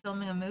process of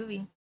filming a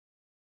movie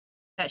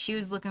that she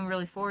was looking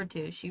really forward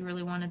to. She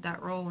really wanted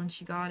that role, and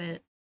she got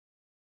it.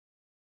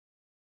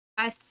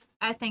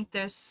 I think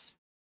there's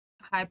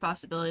a high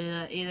possibility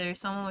that either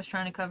someone was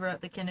trying to cover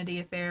up the Kennedy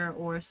affair,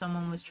 or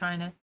someone was trying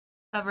to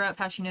cover up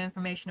how she knew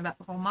information about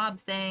the whole mob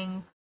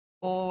thing,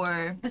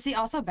 or... But see,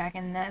 also back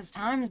in those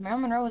times,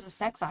 Marilyn Monroe was a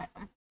sex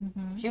item.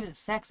 Mm-hmm. She was a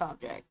sex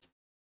object.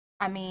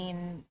 I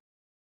mean,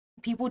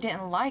 people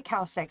didn't like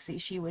how sexy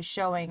she was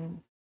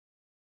showing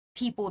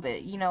people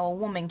that, a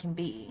woman can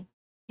be.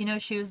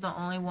 She was the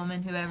only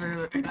woman who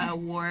ever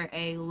wore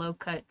a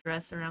low-cut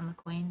dress around the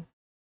Queen.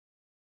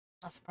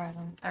 Not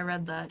surprising. I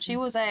read that. She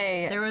was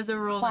a There was a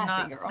rule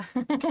classy girl.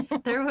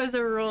 There was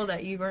a rule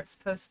that you weren't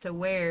supposed to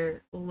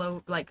wear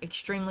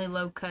extremely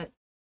low-cut,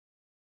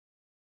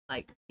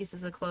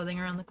 pieces of clothing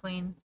around the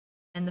Queen.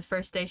 And the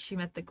first day she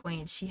met the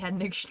Queen, she had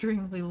an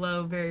extremely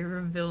low, very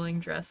revealing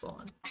dress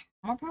on.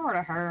 More power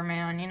to her,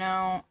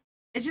 man.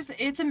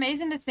 It's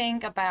amazing to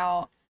think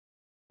about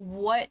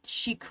what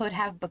she could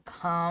have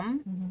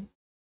become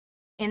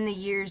in the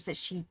years that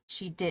she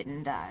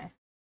didn't die.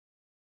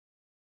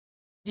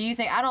 Do you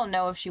think, I don't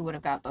know if she would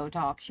have got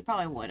Botox. She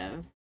probably would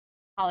have.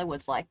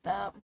 Hollywood's like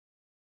that.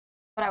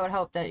 But I would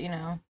hope that,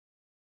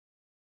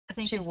 I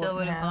think she still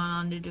would have gone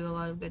on to do a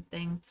lot of good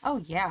things. Oh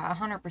yeah,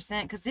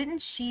 100%. Because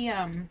didn't she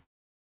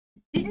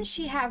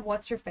have,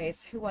 what's her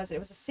face? Who was it? It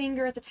was a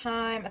singer at the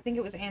time. I think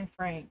it was Anne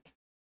Frank.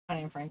 Not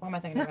Anne Frank. What am I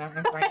thinking about?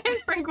 Anne Frank. Anne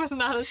Frank was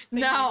not a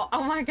singer. No.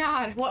 Oh my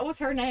God. What was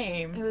her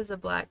name? It was a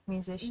black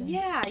musician.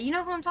 Yeah, you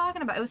know who I'm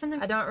talking about. It was something.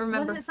 I don't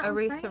remember.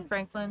 Aretha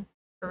Franklin.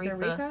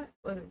 Aretha?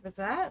 Was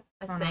that?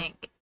 I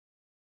think.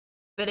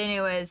 But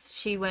anyways,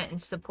 she went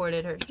and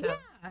supported her show.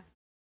 Yeah.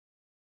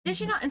 Did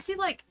she not? And see,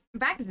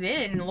 back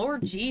then,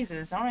 Lord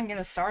Jesus, don't even get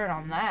us started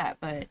on that,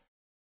 but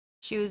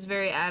she was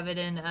very avid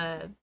in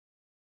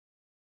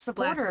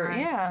supporter,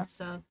 yeah. And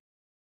stuff.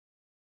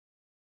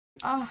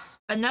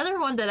 Another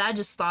one that I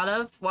just thought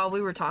of while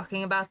we were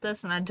talking about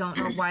this, and I don't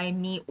know why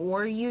me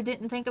or you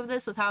didn't think of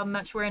this with how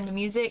much we're into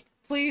music.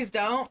 Please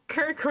don't.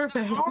 Kurt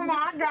Cobain. Oh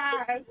my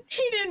God.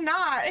 He did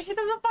not. He was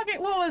a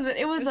fucking, what was it?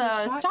 It was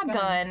a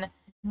shotgun.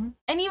 Mm-hmm.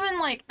 And even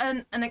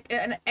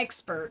an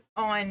expert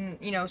on,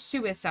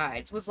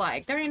 suicides was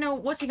like, there ain't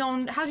no,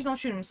 how's he gonna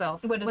shoot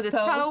himself? With his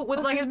toe? With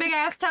his big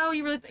ass toe?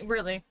 You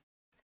really?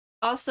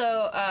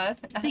 Also,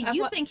 see,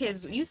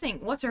 you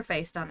think what's her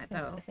face done it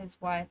though? His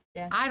wife,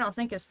 yeah. I don't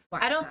think his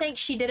wife. I don't think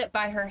she did it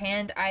by her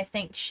hand. I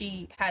think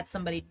she had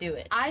somebody do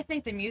it. I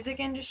think the music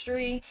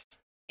industry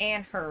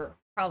and her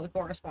probably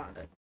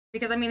corresponded.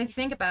 Because, if you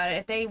think about it,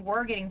 if they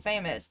were getting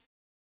famous,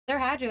 There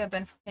had to have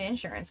been fucking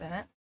insurance in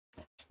it.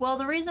 Well,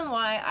 the reason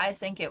why I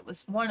think it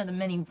was one of the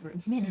many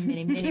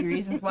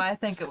reasons why I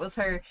think it was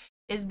her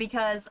is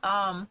because,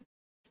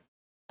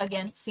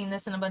 again, seen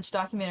this in a bunch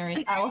of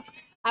documentaries.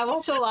 I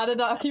watch a lot of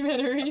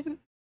documentaries.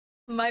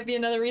 Might be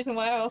another reason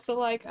why I also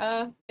like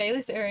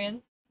Bailey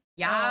Sarian.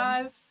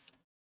 Yes.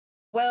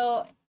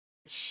 Well,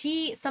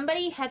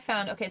 somebody had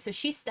found, okay, so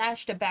she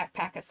stashed a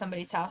backpack at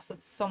somebody's house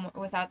with someone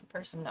without the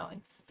person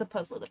knowing.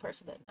 Supposedly the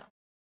person didn't know.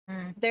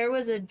 There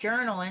was a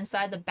journal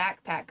inside the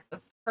backpack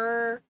of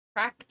her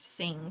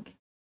practicing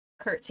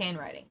Kurt's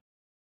handwriting.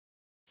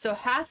 So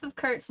half of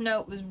Kurt's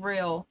note was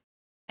real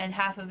and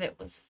half of it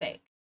was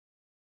fake,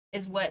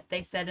 is what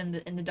they said in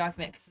the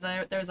document, because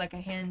there was like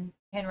a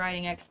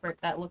handwriting expert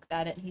that looked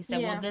at it, and he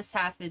said, well, this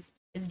half is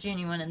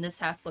genuine and this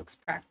half looks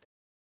practical.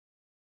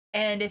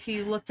 And if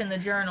you looked in the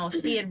journal,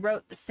 she had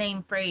wrote the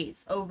same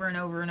phrase over and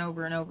over and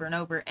over and over and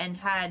over and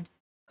had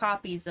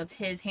copies of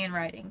his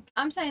handwriting.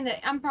 I'm saying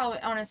that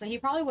honestly, he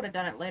probably would have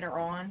done it later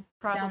on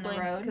down the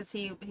road, because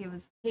he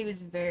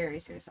was very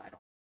suicidal,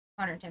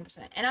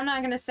 110%. And I'm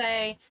not gonna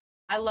say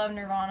I love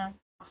Nirvana,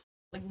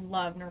 like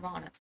love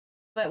Nirvana,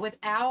 but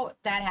without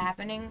that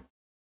happening,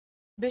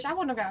 bitch, I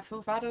wouldn't have got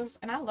Foo Fighters,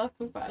 and I love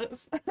Foo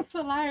Fighters.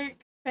 So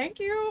like, thank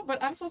you,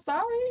 but I'm so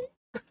sorry.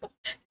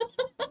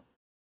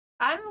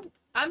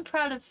 I'm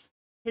proud of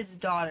his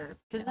daughter,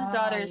 because his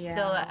daughter is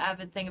still an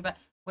avid thing about.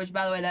 Which,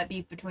 by the way, that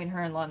beef between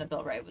her and Lana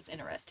Del Rey was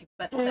interesting,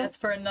 but that's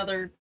for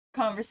another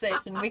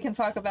conversation. We can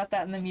talk about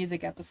that in the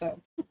music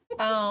episode.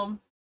 But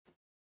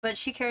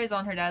she carries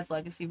on her dad's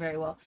legacy very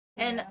well,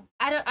 and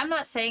I'm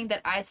not saying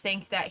that I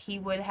think that he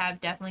would have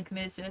definitely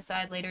committed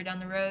suicide later down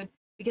the road,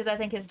 because I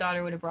think his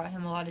daughter would have brought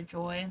him a lot of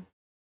joy.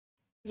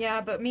 Yeah,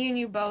 but me and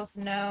you both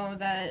know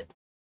that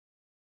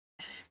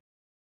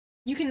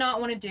you cannot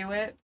want to do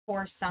it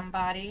for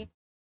somebody,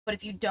 but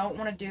if you don't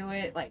want to do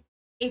it, like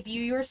if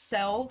you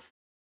yourself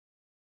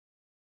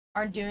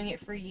are doing it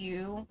for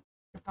you,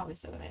 you're probably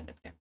still gonna end up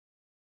doing it.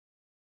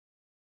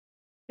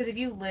 Because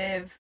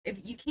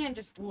if you can't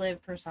just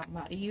live for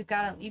somebody, you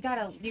gotta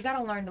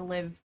learn to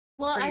live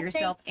for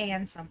yourself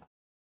and somebody.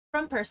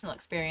 From personal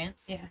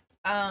experience,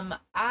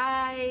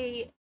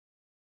 I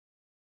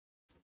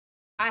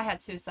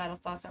had suicidal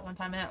thoughts at one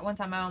time, and at one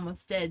time I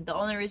almost did. The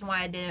only reason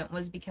why I didn't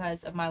was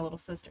because of my little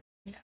sister.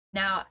 Yeah.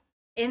 Now,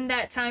 in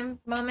that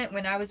time moment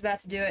when I was about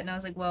to do it, and I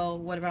was like, well,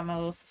 what about my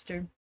little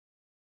sister?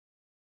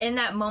 In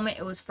that moment,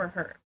 it was for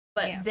her.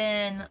 But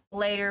then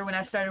later, when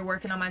I started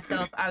working on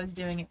myself, I was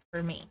doing it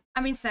for me. I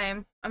mean,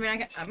 same. I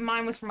mean,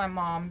 mine was for my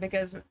mom,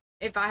 because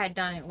if I had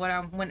done it,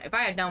 if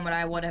I had done what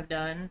I would have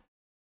done,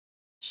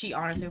 she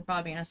honestly would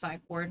probably be in a psych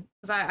ward.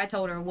 Because I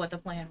told her what the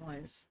plan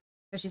was.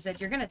 Because she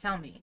said, you're going to tell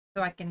me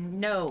so I can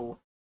know.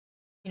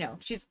 You know,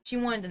 she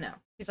wanted to know.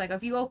 She's like,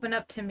 if you open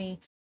up to me,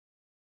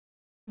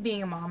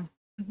 being a mom.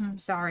 Mm-hmm.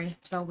 Sorry,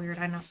 so weird,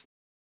 I know.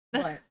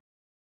 But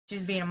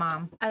she's being a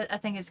mom. I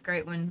think it's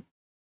great when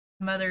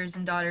mothers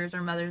and daughters,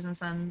 or mothers and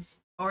sons,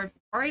 or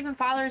even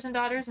fathers and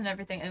daughters and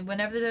everything, and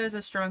whenever there's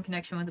a strong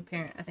connection with a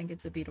parent, I think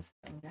it's a beautiful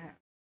thing to have.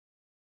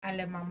 I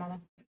love my mama.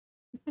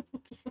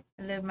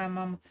 I love my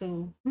mama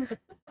too.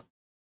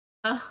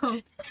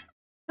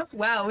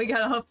 Wow, we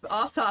got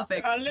off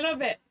topic a little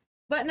bit,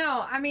 but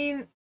no, I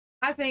mean,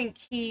 I think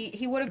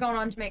he would have gone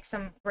on to make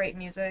some great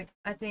music.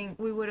 I think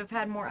we would have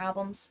had more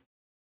albums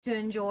to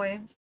enjoy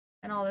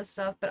and all this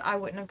stuff, but I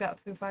wouldn't have got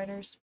Foo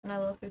Fighters, and I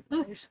love Foo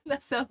Fighters.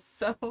 That sounds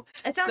so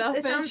It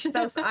sounds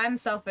so I'm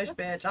selfish,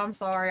 bitch. I'm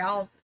sorry.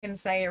 I'll fucking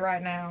say it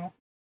right now.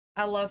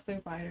 I love Foo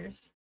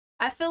Fighters.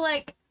 I feel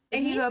like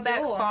if you go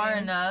back far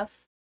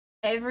enough,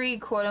 every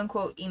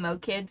quote-unquote emo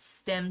kid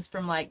stems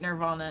from, like,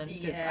 Nirvana and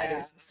Foo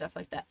Fighters and stuff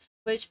like that.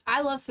 Which,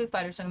 I love Foo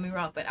Fighters, don't get me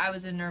wrong, but I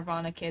was a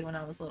Nirvana kid when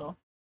I was little.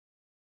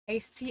 I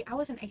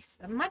was an Ace.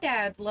 My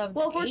dad loved.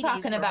 Well, if we're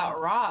talking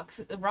about rock,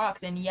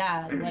 then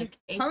yeah, like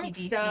punk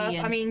stuff.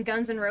 I mean,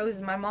 Guns N'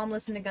 Roses. My mom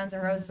listened to Guns N'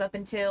 Roses up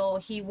until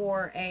he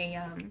wore a.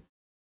 I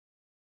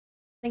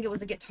think it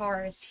was a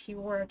guitarist. He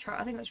wore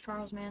I think it was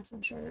Charles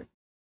Manson shirt.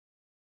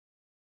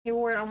 He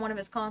wore it on one of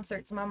his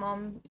concerts. And my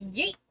mom,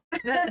 yeet.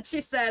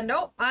 She said,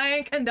 "Nope, I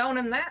ain't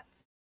condoning that."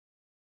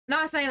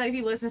 Not saying that if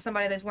you listen to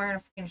somebody that's wearing a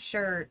fucking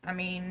shirt, I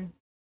mean,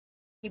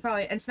 he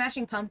probably and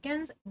Smashing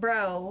Pumpkins,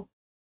 bro.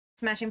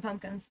 Smashing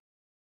Pumpkins.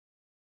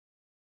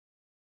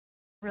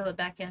 Reel it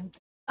back in.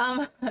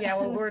 Yeah,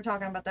 well, we were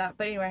talking about that,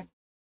 but anyway.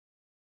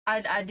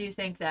 I do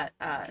think that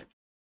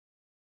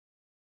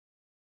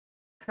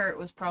Kurt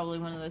was probably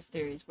one of those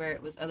theories where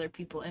it was other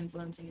people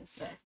influencing his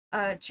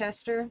stuff.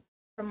 Chester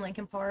from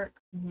Linkin Park.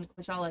 Mm-hmm.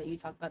 Which I'll let you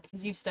talk about,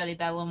 because you've studied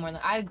that a little more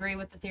than I agree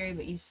with the theory,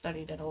 but you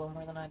studied it a little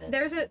more than I did.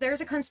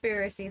 There's a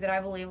conspiracy that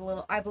I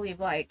believe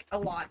like a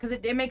lot, because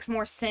it makes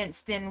more sense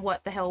than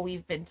what the hell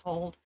we've been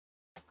told.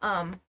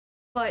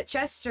 But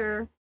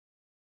Chester,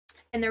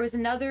 and there was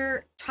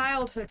another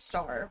childhood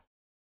star,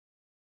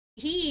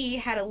 he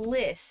had a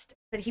list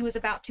that he was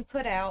about to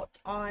put out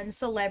on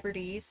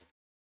celebrities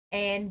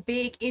and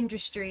big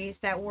industries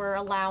that were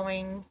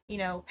allowing,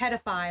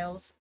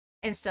 pedophiles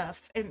and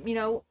stuff, and,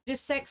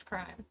 just sex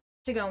crime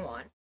to go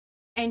on.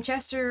 And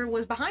Chester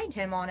was behind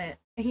him on it.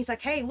 And he's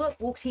like, hey, look,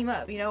 we'll team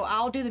up. You know,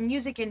 I'll do the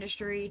music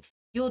industry.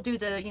 You'll do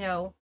the, you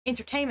know,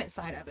 entertainment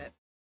side of it.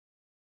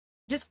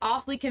 Just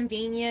awfully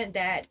convenient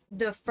that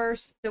the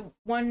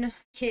one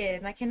kid,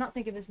 and I cannot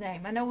think of his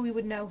name. I know we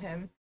would know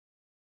him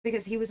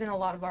because he was in a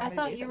lot of our movies.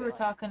 I thought you were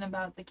talking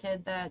about the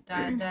kid that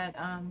died, that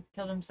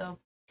killed himself,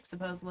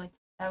 supposedly.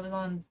 That was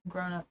on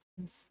Grown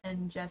Ups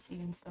and Jesse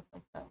and stuff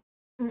like that.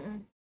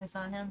 Mm-mm. It's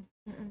not him?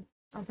 Mm-mm.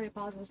 I'm pretty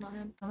positive it's not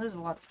him. Oh, there's a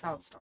lot of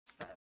child stars.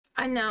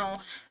 I know.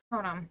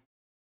 Hold on.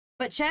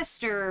 But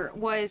Chester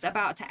was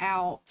about to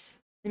out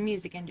the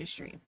music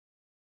industry.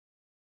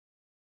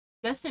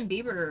 Justin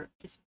Bieber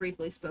just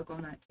briefly spoke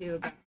on that too,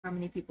 about how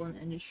many people in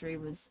the industry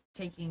was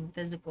taking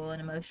physical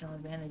and emotional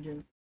advantage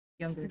of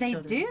younger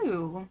children. They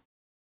do.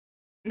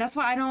 That's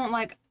why I don't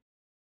like.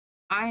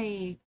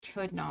 I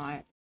could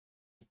not.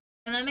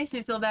 And that makes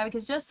me feel bad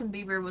because Justin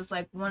Bieber was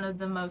like one of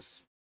the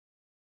most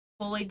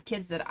bullied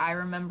kids that I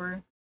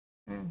remember.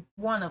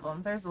 One of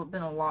them. There's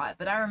been a lot,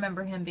 but I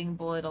remember him being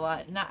bullied a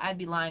lot. And I'd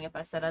be lying if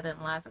I said I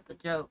didn't laugh at the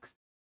jokes.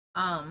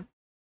 But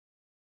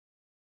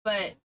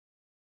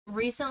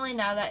recently,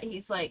 now that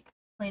he's like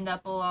cleaned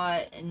up a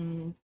lot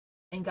and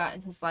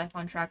gotten his life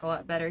on track a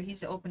lot better,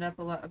 he's opened up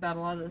a lot about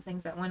a lot of the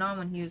things that went on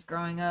when he was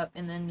growing up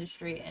in the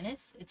industry, and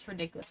it's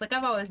ridiculous. Like,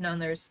 I've always known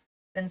there's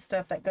been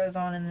stuff that goes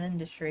on in the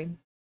industry,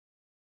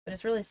 but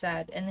it's really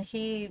sad. And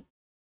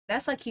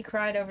that's like he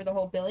cried over the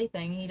whole Billy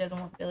thing. He doesn't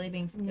want Billy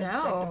being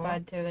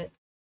objectified to it.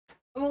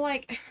 Well,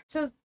 like,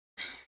 so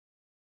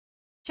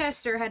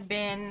Chester had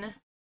been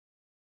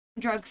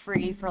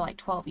drug-free for like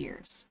 12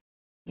 years.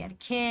 He had a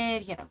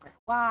kid, he had a great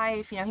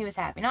wife, you know, he was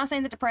happy. Not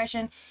saying that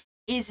depression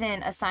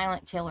isn't a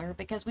silent killer,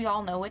 because we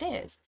all know it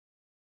is.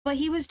 But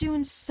he was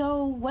doing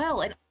so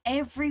well, and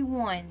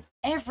everyone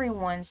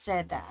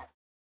said that.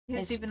 He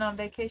was even on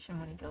vacation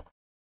when he killed him.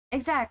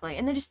 Exactly,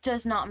 and it just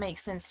does not make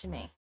sense to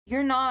me.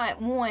 You're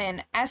not,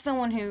 one, as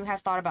someone who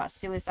has thought about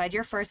suicide,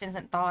 your first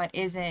instant thought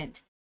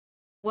isn't,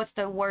 what's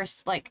the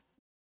worst, like,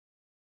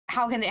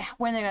 when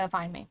are they gonna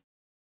find me?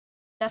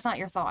 That's not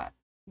your thought.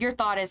 Your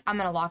thought is, I'm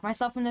gonna lock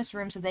myself in this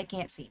room so they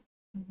can't see me.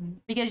 Mm-hmm.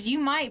 Because you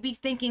might be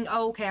thinking,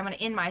 oh, okay, I'm gonna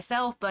end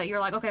myself, but you're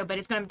like, okay, but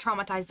it's gonna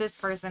traumatize this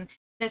person,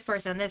 this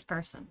person, and this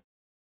person.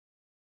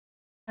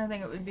 I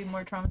think it would be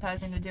more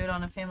traumatizing to do it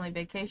on a family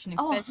vacation,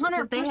 especially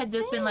because they had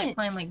just been like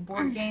playing like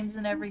board games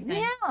and everything.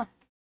 Yeah,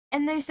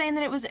 and they're saying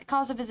that it was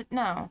cause of his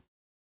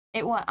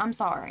I'm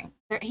sorry.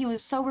 He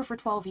was sober for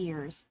 12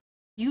 years.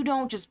 You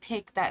don't just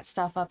pick that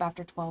stuff up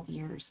after 12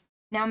 years.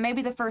 Now,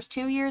 maybe the first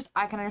 2 years,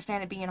 I can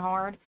understand it being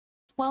hard.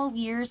 12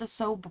 years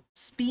of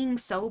being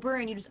sober,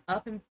 and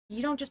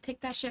you don't just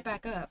pick that shit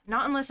back up.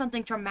 Not unless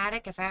something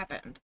traumatic has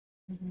happened.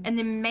 Mm-hmm. And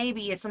then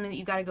maybe it's something that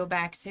you got to go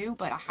back to,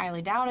 but I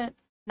highly doubt it.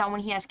 Not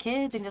when he has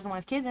kids and he doesn't want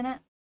his kids in it.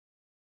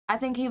 I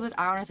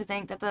honestly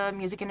think that the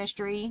music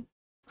industry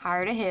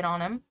hired a hit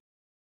on him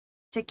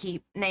to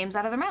keep names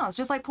out of their mouths,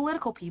 just like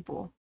political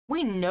people.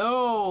 We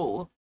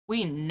know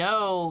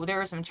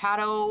there are some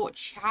child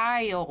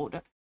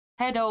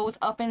pedos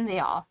up in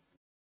there.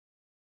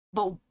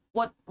 But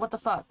what the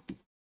fuck?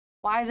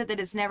 Why is it that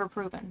it's never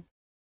proven?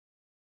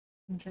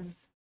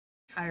 Because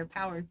higher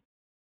power.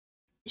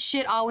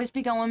 Shit always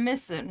be going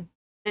missing.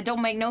 That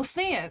don't make no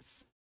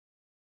sense.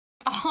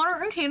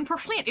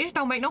 110%. It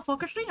don't make no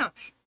fucking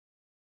sense.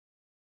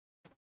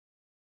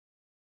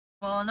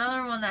 Well,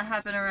 another one that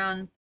happened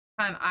around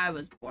the time I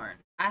was born.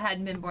 I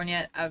hadn't been born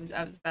yet. I was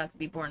about to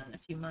be born in a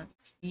few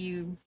months.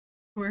 You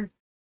were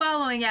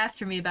following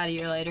after me about a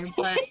year later,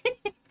 but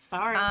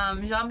sorry.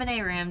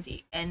 JonBenet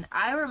Ramsey, and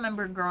I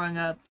remember growing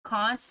up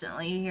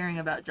constantly hearing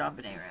about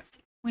JonBenet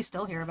Ramsey. We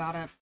still hear about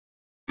it.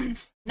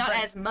 Not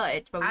as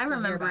much, but I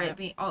remember it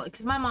being all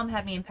because my mom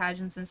had me in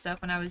pageants and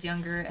stuff when I was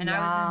younger, and I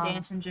was in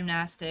dance and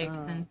gymnastics,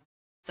 and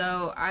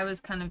so I was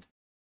kind of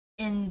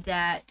in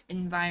that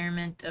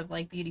environment of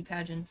like beauty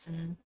pageants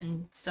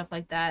and stuff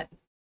like that,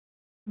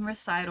 and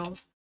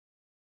recitals.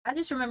 I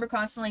just remember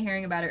constantly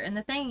hearing about her, and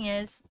the thing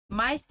is,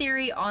 my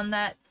theory on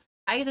that,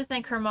 I either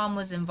think her mom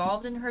was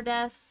involved in her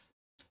death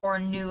or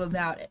knew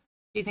about it.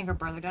 Do you think her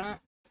brother done it?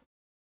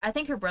 I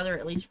think her brother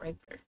at least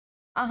raped her.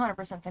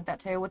 100% think that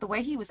too, with the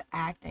way he was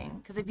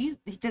acting. Because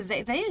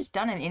they just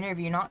done an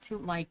interview not too,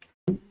 like,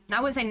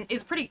 I would say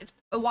it's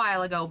a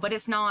while ago, but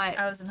it's not.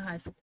 I was in high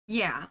school.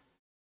 Yeah.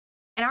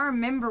 And I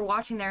remember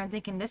watching there and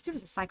thinking, this dude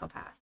is a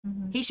psychopath.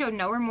 Mm-hmm. He showed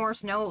no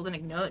remorse,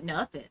 nothing.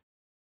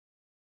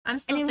 I'm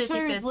still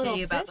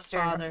 50-50 about the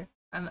father.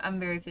 I'm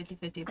very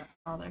 50-50 about the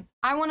father.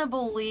 I want to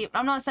believe,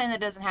 I'm not saying that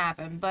doesn't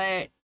happen,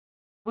 but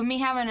with me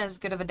having as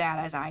good of a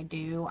dad as I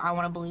do, I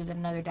want to believe that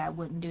another dad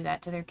wouldn't do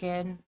that to their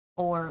kid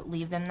or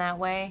leave them that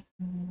way.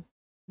 Mm-hmm.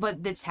 But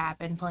it's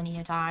happened plenty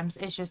of times.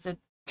 It's just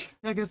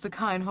I guess the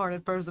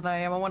kind-hearted person I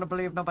am, I want to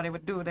believe nobody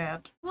would do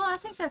that. Well, I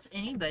think that's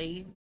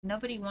anybody.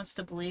 Nobody wants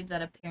to believe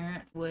that a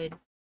parent would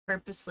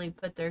purposely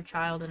put their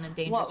child in a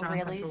dangerous or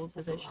uncomfortable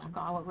position. Oh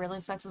God, what really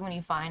sucks is when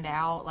you find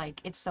out,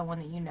 like, it's someone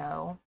that you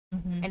know,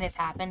 mm-hmm. and it's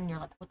happened, and you're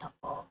like, what the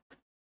fuck?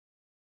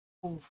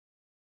 Oof.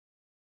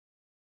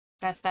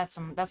 That's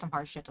some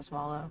hard shit to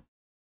swallow.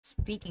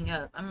 speaking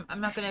of,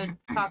 I'm not gonna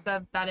talk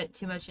about it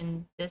too much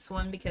in this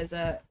one because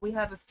we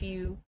have a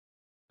few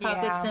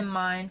topics in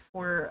mind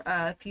for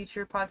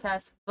future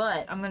podcasts,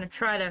 but I'm gonna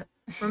try to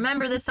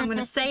remember this. I'm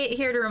gonna say it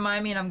here to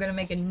remind me, and I'm gonna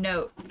make a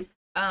note.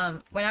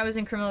 When I was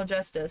in criminal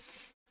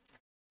justice,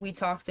 we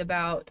talked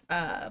about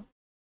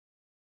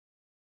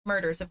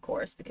murders, of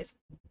course, because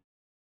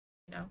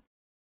you know.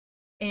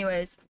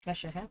 Anyways, That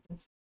shit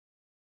happens.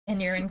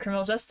 and you're in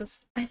criminal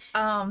justice.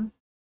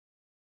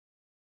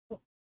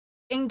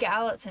 In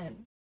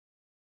Gallatin,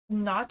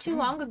 not too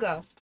long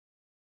ago,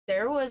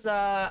 there was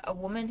a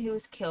woman who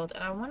was killed,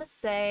 and I want to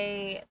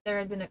say there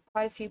had been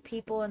quite a few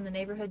people in the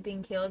neighborhood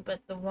being killed,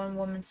 but the one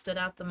woman stood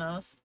out the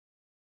most.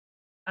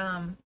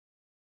 Yeah,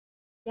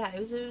 it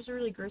was a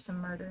really gruesome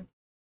murder.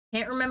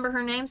 Can't remember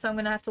her name, so I'm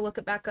gonna have to look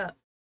it back up.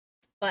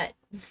 But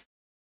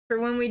for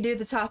when we do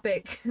the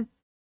topic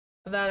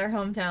about our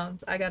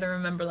hometowns, I gotta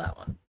remember that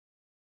one.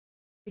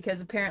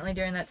 Because apparently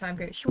during that time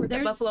period, she worked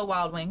at Buffalo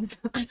Wild Wings.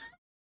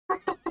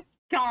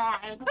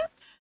 God.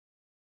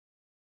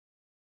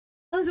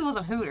 At least it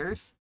wasn't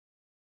Hooters.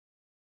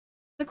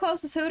 The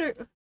closest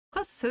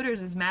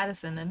Hooters is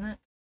Madison, isn't it?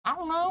 I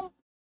don't know.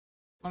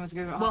 Let me just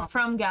go. Well,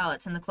 from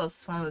Gallatin, the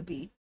closest one would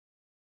be.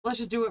 Let's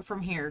just do it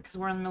from here, because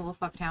we're in the middle of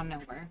fucktown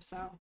nowhere,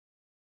 so.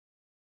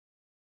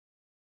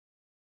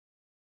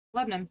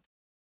 Lebanon.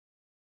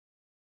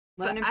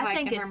 Lebanon I Pike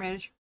think and it's-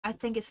 Hermitage. I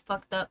think it's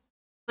fucked up.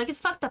 Like, it's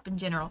fucked up in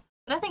general.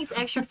 But I think it's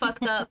extra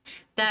fucked up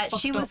that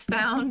she was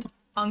found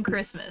on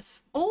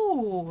Christmas.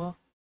 Oh.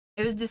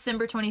 It was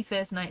December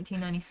 25th,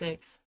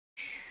 1996.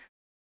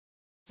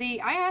 See,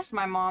 I asked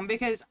my mom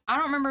because I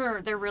don't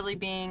remember there really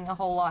being a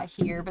whole lot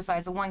here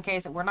besides the one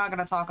case that we're not going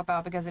to talk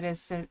about because it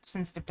is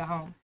sensitive to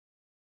home.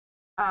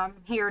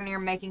 Here near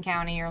Macon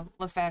County or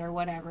Lafayette or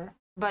whatever.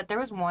 But there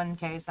was one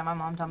case that my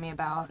mom told me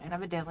about, and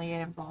evidently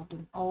it involved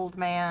an old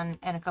man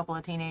and a couple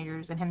of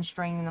teenagers and him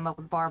stringing them up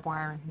with barbed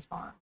wire in his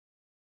farm.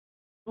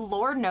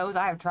 Lord knows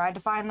I have tried to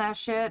find that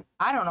shit.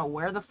 I don't know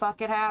where the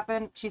fuck it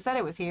happened. She said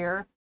it was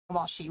here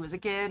while she was a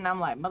kid, and I'm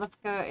like,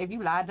 motherfucker, if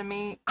you lied to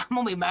me, I'm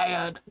gonna be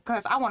mad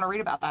because I want to read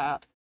about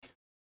that.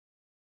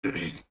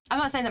 I'm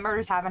not saying that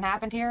murders haven't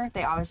happened here.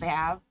 They obviously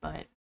have,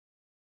 but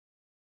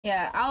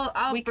Yeah,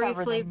 I'll we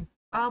briefly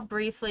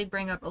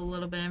bring up a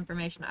little bit of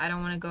information. I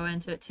don't want to go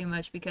into it too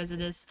much because it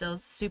is still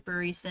super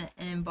recent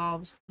and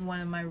involves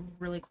one of my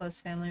really close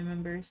family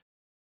members.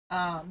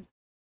 But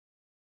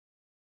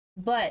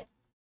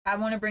I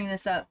want to bring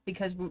this up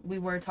because we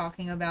were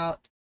talking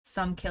about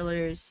some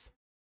killers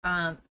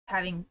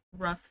having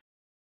rough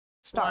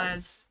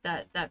lives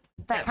that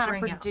kind of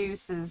bring out.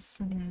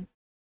 produces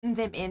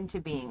them into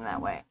being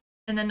that way.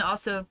 And then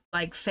also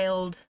like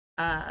failed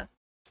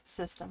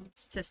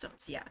Systems.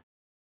 yeah,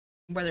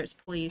 whether it's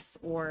police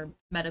or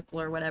medical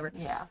or whatever.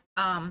 Yeah.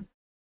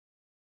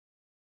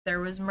 There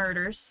was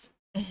murders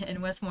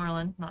in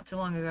Westmoreland not too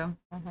long ago.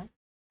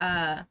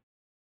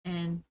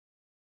 And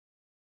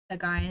a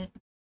guy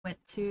went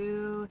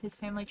to his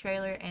family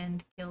trailer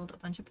and killed a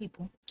bunch of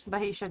people.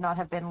 But he should not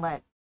have been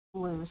let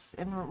loose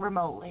and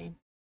remotely.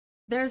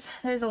 There's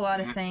a lot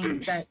of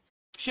things that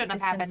Shouldn't have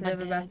is happened, sensitive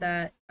but about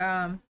that.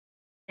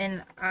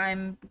 And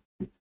I'm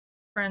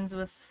friends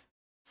with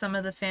some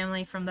of the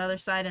family from the other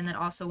side, and then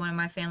also one of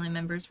my family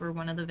members were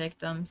one of the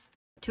victims.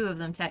 Two of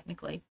them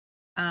technically.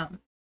 I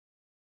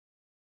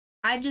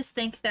just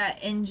think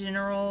that in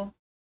general,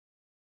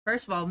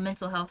 first of all,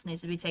 mental health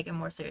needs to be taken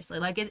more seriously.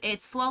 Like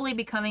it's slowly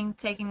becoming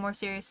taken more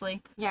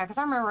seriously. Yeah, because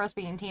I remember us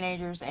being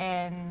teenagers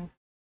and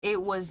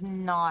it was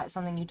not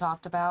something you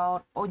talked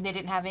about, or they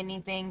didn't have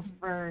anything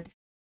for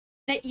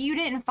that. You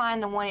didn't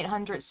find the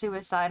 1-800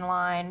 suicide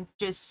line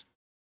just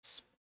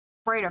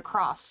sprayed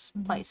across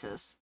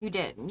places. You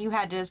didn't. You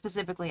had to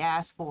specifically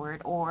ask for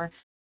it, or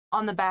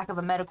on the back of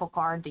a medical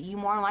card that you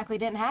more than likely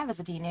didn't have as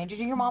a teenager.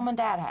 Your mom and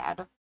dad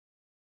had.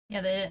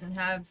 Yeah, they didn't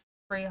have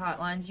free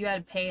hotlines. You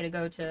had to pay to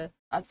go to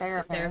A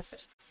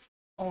therapist.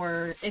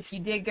 Or if you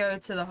did go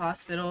to the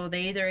hospital,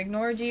 they either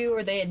ignored you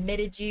or they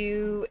admitted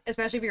you.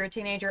 Especially if you're a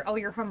teenager. Oh,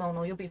 you're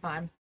hormonal. You'll be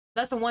fine.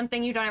 That's the one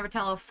thing you don't ever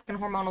tell a fucking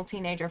hormonal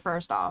teenager,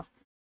 first off.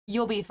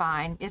 You'll be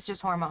fine. It's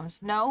just hormones.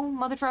 No,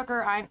 mother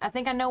trucker, I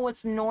think I know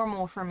what's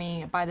normal for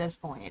me by this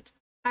point.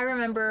 I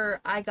remember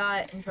I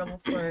got in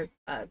trouble for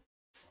a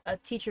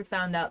teacher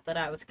found out that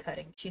I was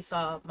cutting. She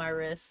saw my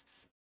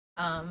wrists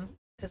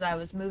because I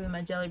was moving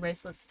my jelly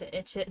bracelets to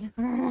itch it.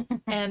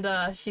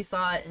 And she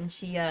saw it and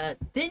she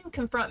didn't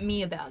confront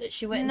me about it.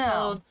 She went and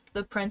told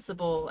the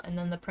principal, and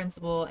then the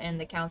principal and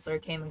the counselor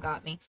came and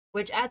got me.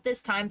 Which at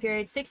this time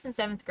period, 6th and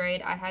 7th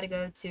grade, I had to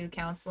go to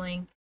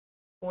counseling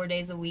 4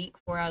 days a week,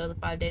 4 out of the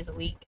 5 days a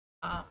week.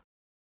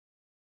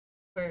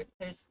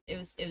 It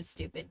was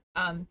stupid.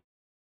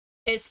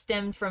 It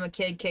stemmed from a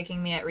kid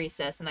kicking me at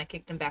recess, and I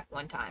kicked him back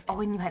one time.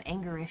 Oh, and you had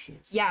anger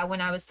issues. Yeah,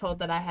 when I was told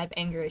that I had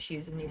anger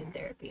issues and needed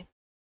therapy.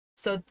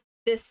 So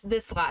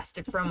this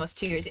lasted for almost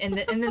 2 years, and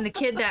then the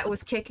kid that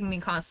was kicking me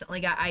constantly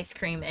got ice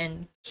cream,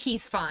 and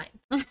he's fine.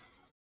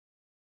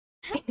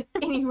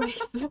 Anyways,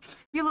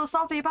 You a little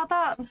salty about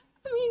that?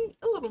 I mean,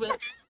 a little bit.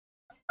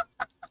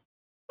 A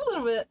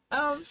little bit.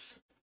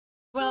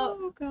 Well,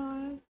 Oh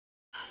god.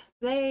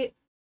 they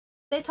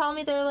told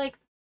me, they're like,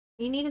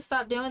 you need to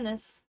stop doing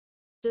this.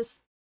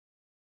 Just,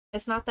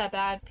 it's not that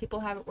bad.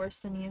 People have it worse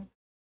than you.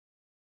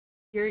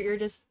 You're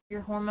just,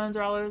 your hormones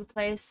are all over the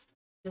place.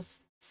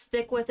 Just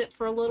stick with it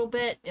for a little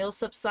bit. It'll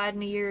subside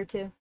in a year or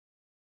two.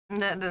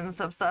 That didn't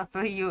subside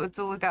for you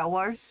until it got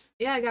worse.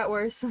 Yeah, it got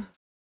worse.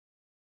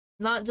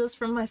 Not just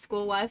from my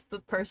school life,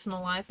 but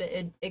personal life.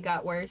 It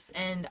got worse,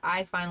 and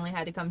I finally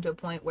had to come to a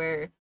point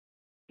where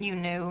You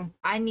knew.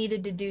 I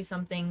needed to do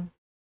something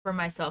for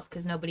myself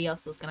because nobody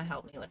else was gonna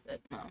help me with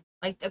it. No.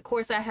 Like, of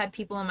course, I had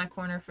people in my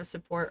corner for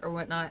support or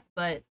whatnot,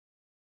 but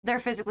They're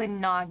physically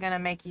not gonna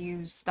make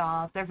you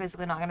stop. They're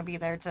physically not gonna be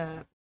there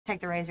to take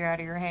the razor out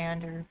of your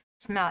hand or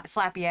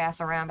slap your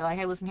ass around, be like,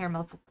 "Hey, listen here,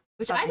 motherfucker."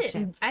 which Stop I this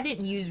didn't. shit. I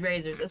didn't use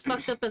razors. As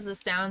fucked up as this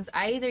sounds,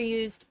 I either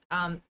used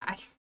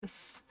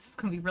this is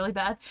gonna be really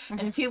bad.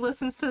 And if he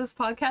listens to this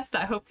podcast,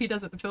 I hope he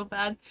doesn't feel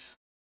bad.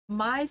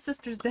 My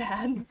sister's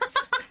dad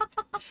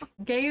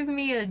gave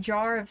me a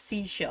jar of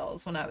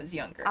seashells when I was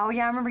younger. Oh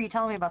yeah, I remember you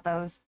telling me about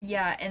those.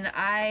 Yeah, and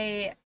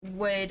I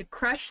would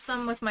crush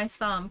them with my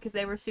thumb because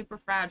they were super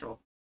fragile.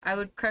 I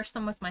would crush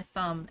them with my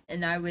thumb,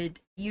 and I would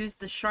use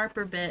the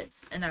sharper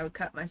bits, and I would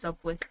cut myself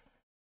with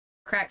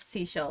cracked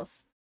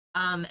seashells.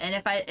 And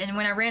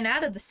when I ran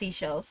out of the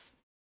seashells,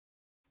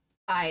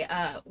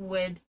 I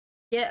would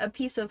get a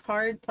piece of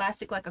hard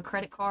plastic, like a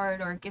credit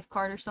card or a gift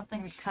card or You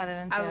something. would cut it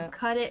into. I would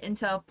cut it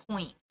into a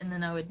point, and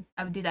then I would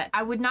do that.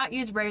 I would not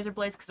use razor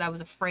blades because I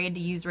was afraid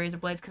to use razor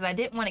blades because I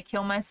didn't want to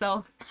kill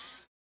myself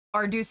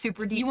or do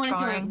super deep You wanted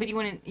scarring. to, but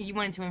you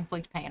wanted to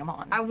inflict pain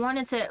upon. I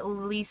wanted to at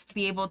least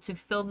be able to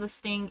feel the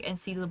sting and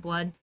see the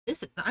blood.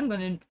 I'm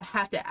going to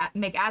have to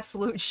make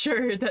absolute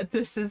sure that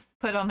this is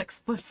put on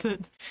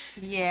explicit.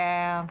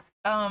 Yeah.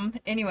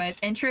 Anyways,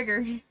 and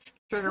trigger.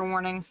 Trigger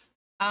warnings.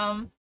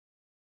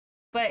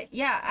 But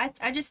yeah,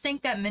 I just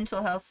think that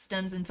mental health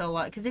stems into a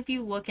lot, because if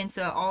you look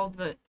into all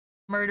the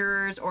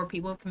murderers or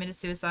people who committed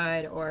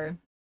suicide or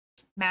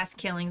mass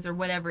killings or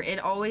whatever, it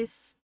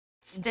always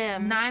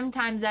Stems. 9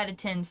 times out of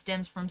 10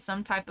 stems from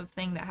some type of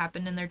thing that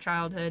happened in their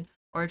childhood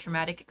or a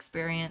traumatic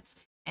experience.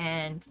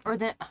 And Or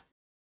that.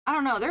 I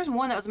don't know. There's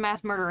one that was a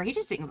mass murderer. He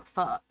just didn't give a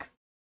fuck.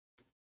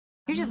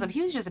 He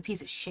was just a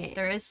piece of shit.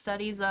 there is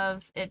studies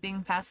of it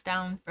being passed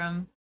down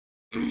from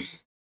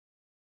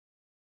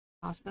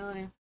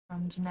Possibility.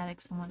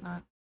 genetics and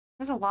whatnot.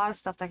 There's a lot of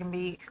stuff that can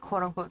be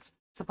quote unquote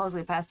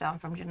supposedly passed down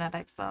from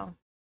genetics, though.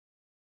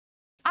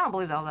 I don't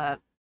believe all that.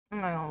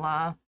 I'm not gonna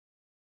lie.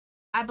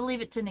 I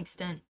believe it to an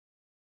extent.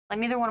 Like,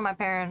 neither one of my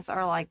parents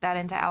are like that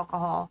into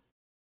alcohol.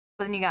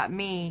 But then you got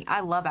me. I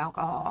love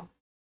alcohol.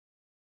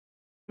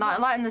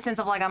 Not in the sense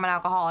of like I'm an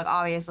alcoholic,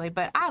 obviously,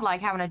 but I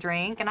like having a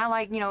drink and I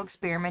like,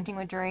 experimenting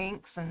with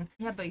drinks and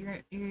Yeah, but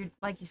you're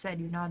like you said,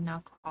 you're not an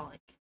alcoholic.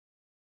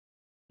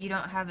 You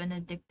don't have an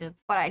addictive.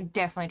 but I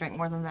definitely drink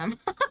more than them.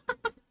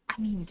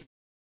 I mean,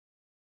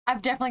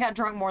 I've definitely got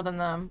drunk more than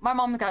them. My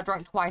mom got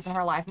drunk twice in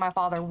her life, my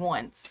father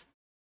once.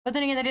 But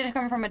then again, they did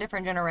come from a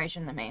different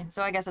generation than me,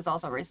 so I guess it's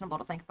also reasonable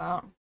to think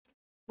about.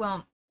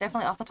 well,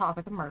 Definitely off the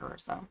topic of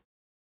murderers, so.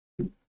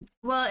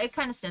 it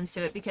kind of stems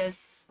to it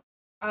because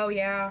Oh,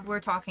 yeah. we're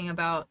talking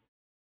about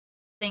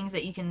things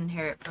that you can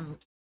inherit from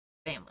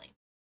family.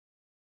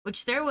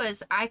 Which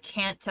I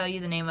can't tell you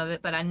the name of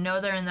it, but I know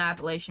they're in the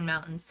Appalachian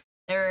Mountains.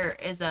 There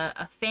is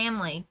a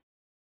family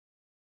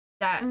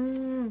that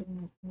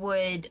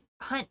would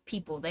hunt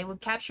people. They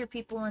would capture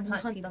people and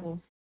hunt Hunt them.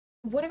 people.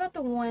 What about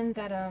the one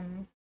that,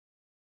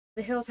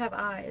 The Hills Have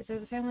Eyes?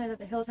 There's a family that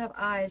The Hills Have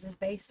Eyes is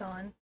based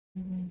on.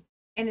 Mm-hmm.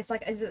 And it's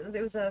like,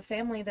 it was a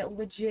family that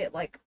legit,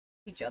 like,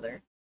 each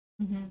other.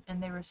 Mm-hmm.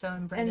 And they were so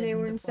inbred And they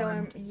were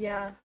deformed.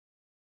 yeah.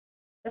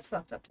 That's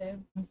fucked up, too.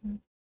 Mm-hmm.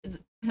 It's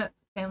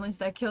families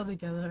that kill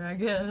together, I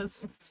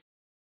guess.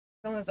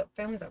 Families that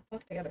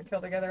fuck together,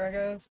 kill together, I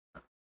guess.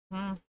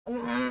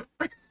 Mm.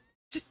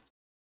 Just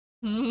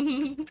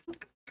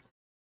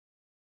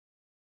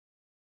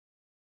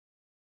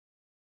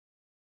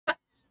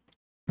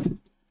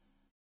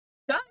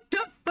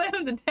Don't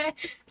slam the desk.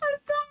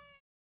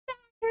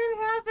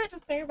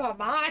 just think about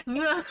mine.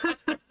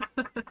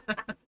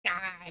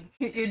 God.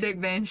 Your dick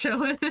vein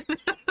showing.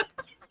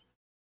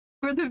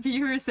 For the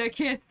viewers that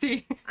can't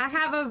see. I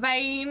have a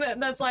vein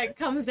that's like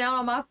comes down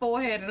on my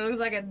forehead and it looks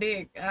like a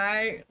dick.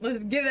 Alright?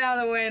 Let's get it out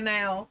of the way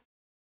now.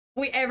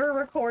 We ever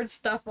record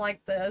stuff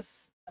like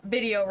this,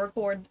 video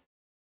record,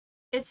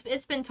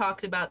 It's been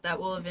talked about that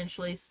we'll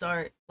eventually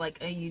start like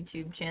a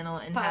YouTube channel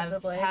and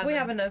possibly. have We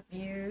have enough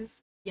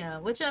views. yeah,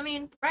 which I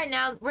mean, right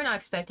now we're not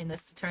expecting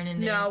this to turn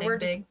into No, anything we're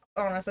big. just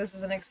honestly, this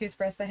is an excuse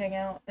for us to hang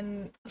out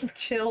and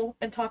chill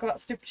and talk about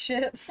stupid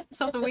shit.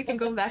 Something we can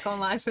go back on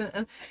life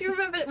and you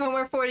remember it when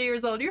we're 40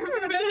 years old. You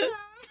remember this?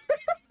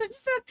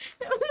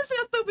 Listen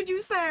how stupid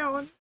you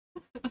sound.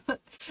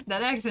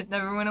 That accent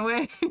never went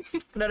away.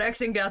 That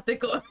accent got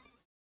thicker.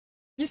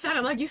 You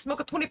sounded like you smoke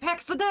a 20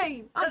 packs a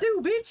day. I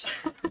do, bitch.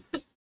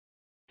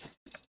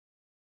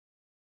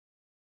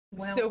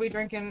 Well, Still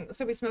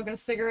be smoking a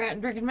cigarette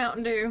and drinking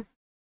Mountain Dew.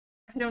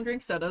 I don't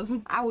drink sodas.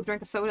 I will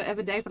drink a soda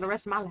every day for the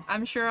rest of my life.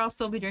 I'm sure I'll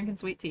still be drinking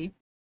sweet tea.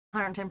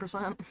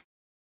 110%.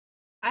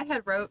 I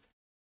had wrote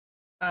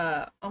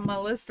on my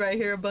list right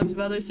here a bunch of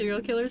other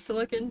serial killers to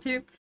look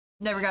into.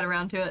 Never got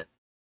around to it.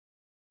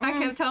 I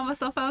kept telling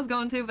myself I was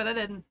going to, but I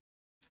didn't.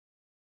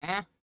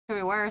 Yeah, could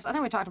be worse. I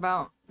think we talked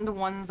about the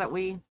ones that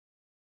we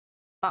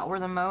thought were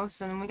the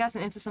most, and we got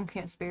into some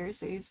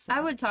conspiracies. So. I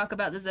would talk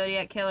about the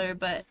Zodiac Killer,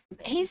 but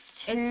he's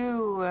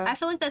too... I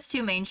feel like that's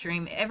too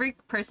mainstream. Every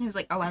person who's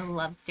like, oh, I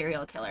love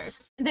serial killers.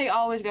 They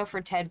always go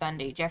for Ted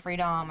Bundy, Jeffrey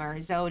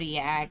Dahmer,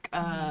 Zodiac,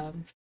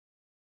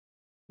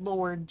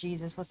 Lord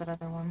Jesus, what's that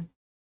other one?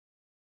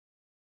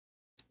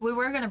 We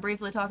were going to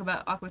briefly talk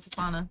about Aqua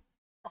Tofana.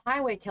 The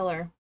Highway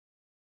Killer.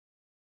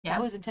 Yeah.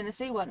 That was in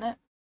Tennessee, wasn't it?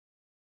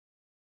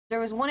 There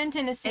was one in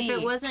Tennessee. If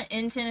it wasn't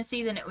in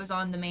Tennessee, then it was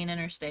on the main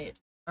interstate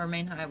or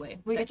main highway.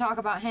 We could talk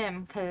about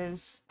him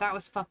because that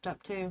was fucked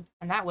up too,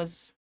 and that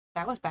was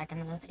back in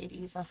the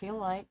 80s. I feel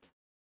like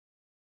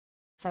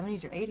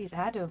 70s or 80s. It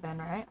had to have been,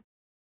 right?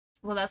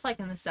 Well, that's like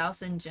in the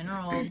South in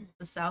general.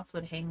 The South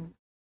would hang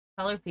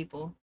colored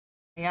people.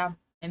 Yeah,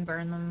 and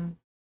burn them.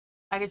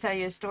 I could tell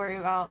you a story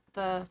about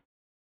the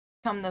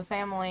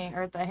family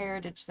or the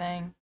heritage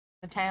thing,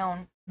 the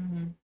town.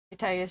 Mm-hmm. I could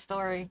tell you a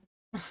story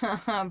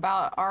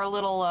about our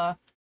little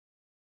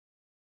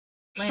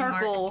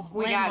circle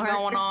we got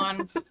going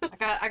on.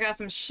 I got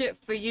some shit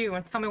for you,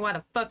 and tell me why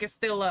the fuck it's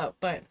still up.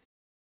 But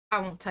I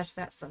won't touch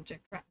that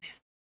subject right now.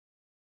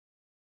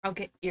 I'll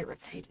get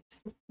irritated.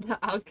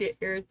 I'll get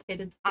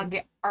irritated. I'll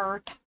get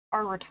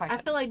irritated. I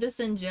feel like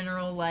just in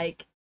general,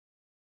 like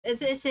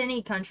it's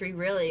any country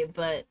really,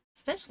 but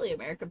especially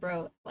America,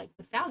 bro. Like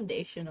the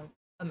foundation of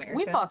America.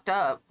 We fucked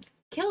up.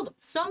 Killed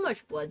so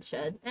much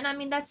bloodshed, and I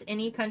mean that's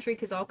any country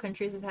because all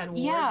countries have had war.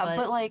 Yeah,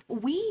 but like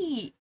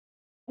we're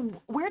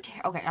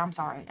okay. I'm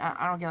sorry.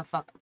 I don't give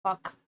a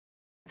fuck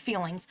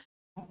feelings.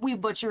 We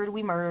butchered,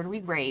 we murdered,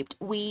 we raped,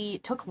 we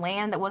took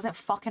land that wasn't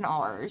fucking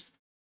ours.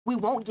 We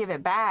won't give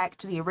it back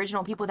to the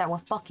original people that were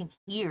fucking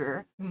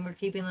here. And we're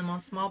keeping them on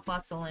small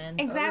plots of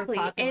land. Exactly,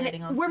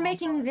 and we're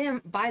making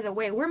them. By the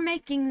way, we're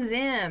making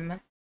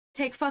them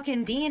take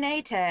fucking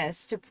DNA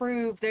tests to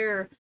prove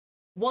they're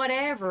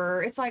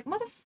whatever. It's like,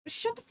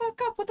 shut the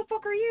fuck up. What the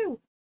fuck are you?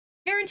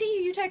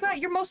 Guarantee you take that.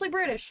 You're mostly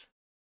British.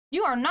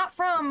 You are not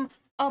from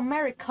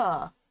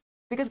America.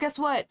 Because guess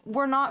what?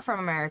 We're not from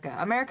America.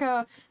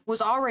 America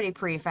was already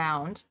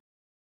pre-found.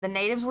 The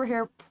natives were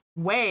here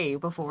way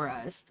before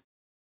us.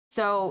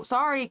 So,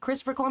 sorry,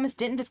 Christopher Columbus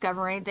didn't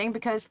discover anything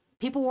because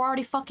people were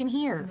already fucking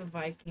here. The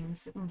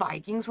Vikings.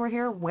 Vikings were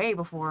here way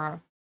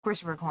before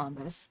Christopher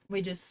Columbus.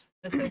 We just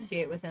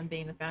associate with him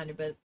being the founder,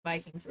 but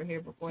Vikings were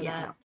here before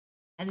that.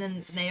 And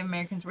then Native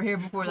Americans were here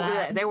before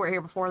that. They were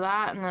here before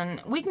that. And then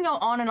we can go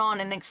on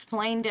and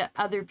explain to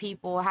other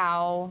people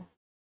how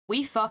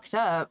we fucked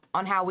up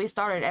on how we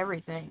started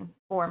everything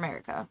for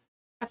America.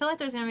 I feel like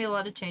there's going to be a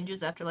lot of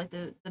changes after, like,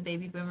 the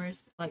baby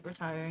boomers, like,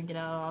 retire and get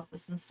out of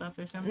office and stuff.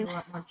 There's going to be a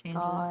lot more changes.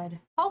 God.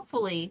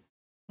 Hopefully,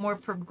 more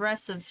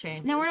progressive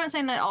changes. Now, we're not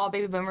saying that all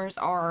baby boomers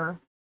are,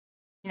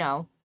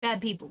 bad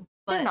people.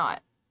 But they're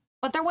not.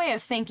 But their way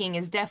of thinking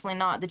is definitely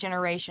not the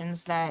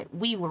generations that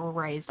we were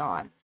raised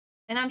on.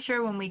 And I'm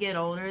sure when we get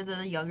older,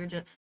 the younger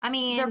they're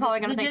probably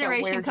going to think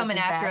generation that we're coming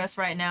after bad. us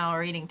right now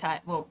are eating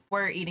Tide. Well,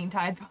 we're eating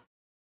Tide.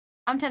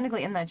 I'm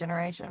technically in that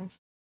generation.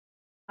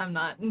 I'm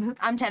not.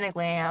 I'm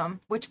technically am,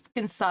 which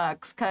fucking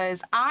sucks,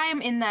 because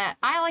I'm in that,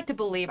 I like to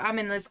believe I'm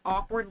in this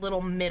awkward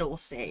little middle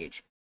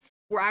stage,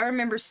 where I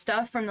remember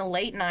stuff from the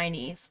late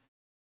 90s,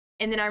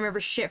 and then I remember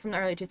shit from the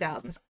early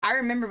 2000s. I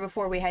remember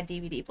before we had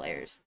DVD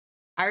players.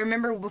 I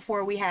remember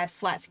before we had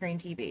flat screen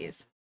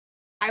TVs.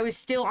 I was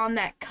still on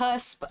that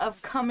cusp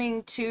of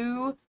coming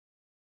to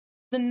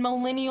the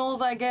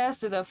millennials, I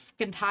guess, or the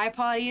fucking Tide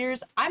Pod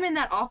eaters. I'm in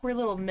that awkward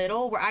little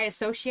middle where I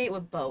associate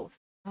with both.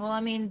 Well,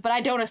 I mean... But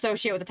I don't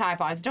associate with the Tide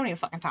Pods. Don't eat a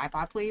fucking Tide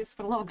Pod, please.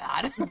 For the love of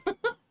God.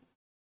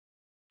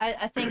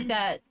 I think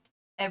that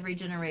every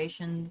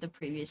generation, the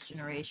previous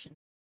generation,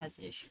 has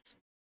issues.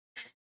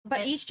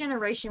 But each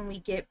generation we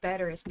get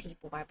better as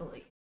people, I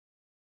believe.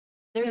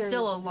 There's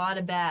still a lot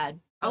of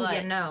bad. Oh,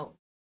 yeah, no.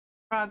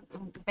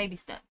 Baby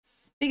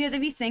steps. Because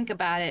if you think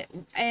about it,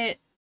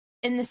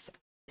 in the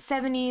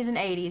 70s and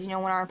 80s,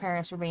 when our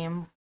parents were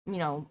being,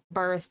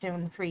 birthed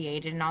and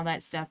created and all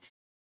that stuff,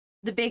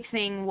 the big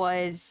thing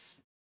was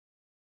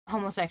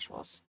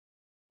homosexuals.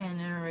 And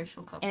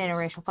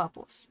interracial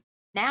couples.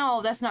 Now,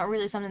 that's not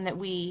really something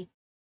that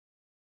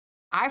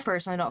I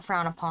personally don't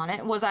frown upon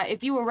it.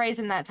 If you were raised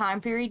in that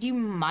time period, you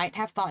might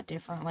have thought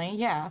differently,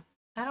 yeah.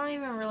 I don't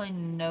even really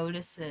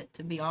notice it,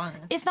 to be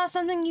honest. It's not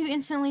something you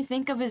instantly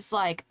think of as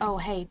like, oh,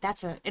 hey,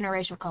 that's an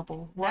interracial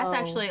couple. Whoa. That's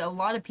actually, a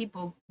lot of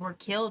people were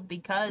killed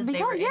because they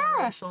were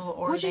interracial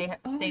or they have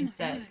same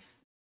sex.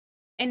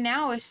 And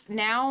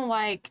now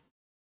like,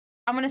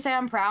 I'm going to say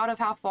I'm proud of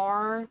how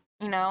far,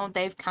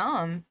 they've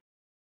come.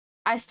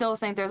 I still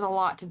think there's a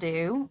lot to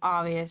do,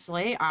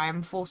 obviously.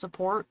 I'm full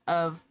support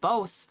of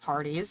both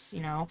parties,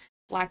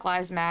 Black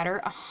Lives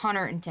Matter,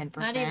 110%.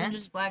 Not even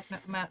just black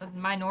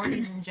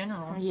minorities in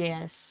general.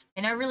 Yes.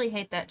 And I really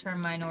hate that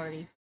term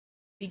minority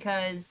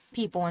because...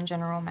 people in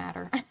general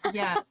matter.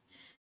 Yeah.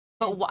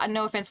 But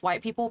no offense,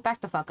 white people,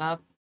 back the fuck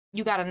up.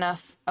 You got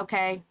enough,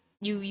 okay?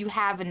 You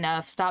have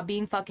enough. Stop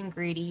being fucking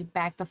greedy.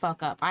 Back the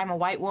fuck up. I'm a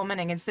white woman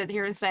and can sit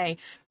here and say,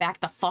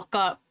 back the fuck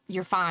up.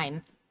 You're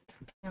fine.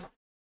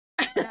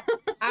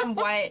 I'm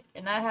white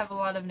and I have a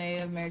lot of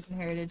Native American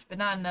heritage, but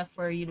not enough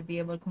for you to be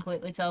able to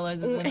completely tell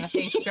other than my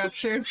face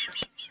structure.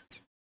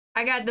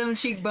 I got them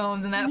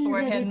cheekbones and that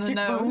forehead and the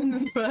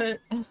nose,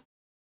 but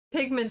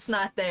pigment's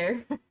not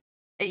there.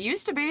 It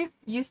used to be.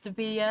 Used to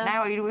be, yeah.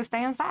 Now you do is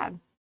stay inside.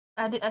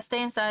 I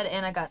stay inside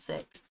and I got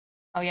sick.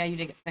 Oh yeah, you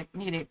did get sick.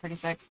 You did get pretty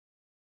sick.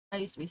 I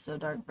used to be so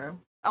dark, bro.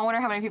 I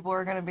wonder how many people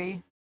are gonna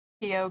be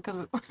PO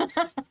because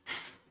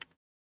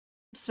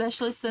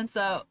especially since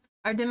our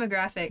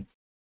demographic.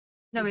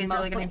 Nobody's really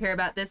Mostly- gonna care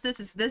about this. This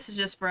is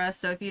just for us.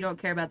 So if you don't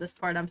care about this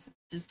part,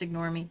 just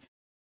ignore me.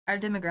 Our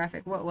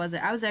demographic, what was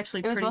it? I was actually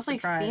it was pretty mostly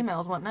surprised.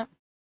 females, wasn't it?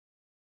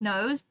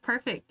 No, it was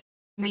perfect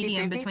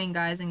medium 50-50? between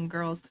guys and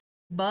girls.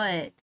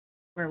 But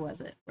where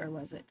was it?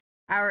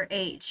 Our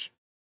age,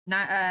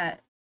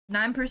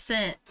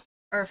 9%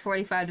 are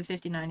 45 to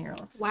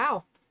 59-year-olds.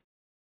 Wow.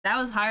 That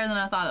was higher than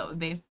I thought it would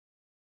be.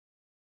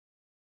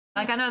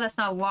 Like, I know that's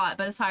not a lot,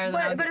 but it's higher than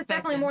I was But it's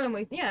definitely expecting. more than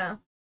we. Yeah,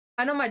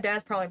 I know my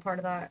dad's probably part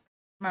of that.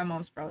 My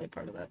mom's probably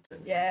part of that too.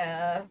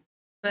 Yeah,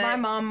 But my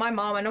mom.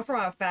 I know for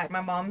a fact.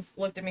 My mom's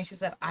looked at me. She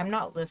said, "I'm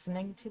not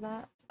listening to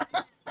that."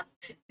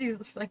 She's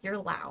just like, "You're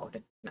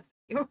loud." No,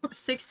 you.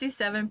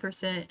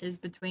 67% is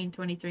between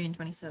 23 and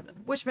 27.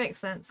 Which makes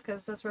sense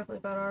because that's roughly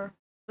about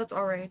that's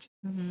our age,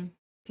 Mm-hmm.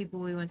 People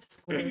we went to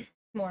school with.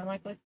 more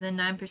likely. Then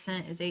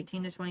 9% is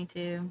 18 to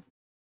 22.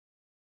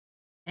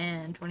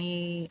 And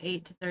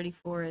 28 to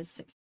 34 is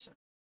 6%.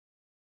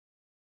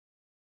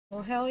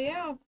 Well, hell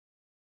yeah.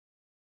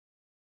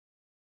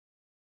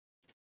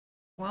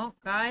 Well,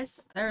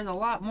 guys, there's a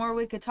lot more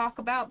we could talk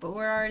about, but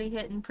we're already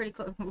hitting pretty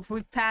close.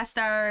 We've passed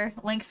our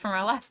length from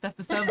our last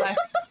episode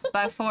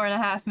by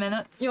 4.5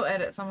 minutes. You'll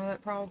edit some of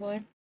it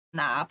probably.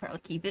 Nah, I'll probably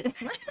keep it.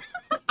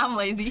 I'm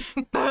lazy.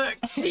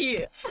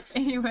 Shit.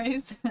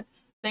 Anyways,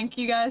 thank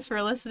you guys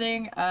for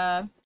listening.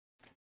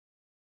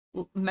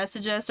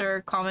 Message us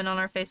or comment on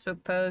our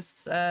Facebook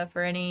posts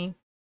for any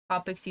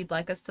topics you'd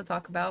like us to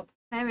talk about.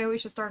 Hey, maybe we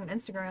should start an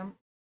Instagram.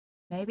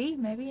 Maybe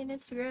an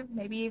Instagram,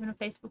 maybe even a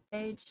Facebook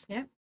page.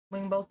 We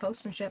can both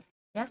post and shit.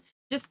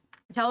 Just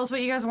tell us what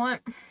you guys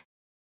want.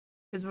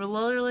 Because we'll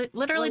literally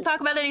Well-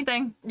 talk about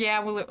anything.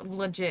 Yeah, we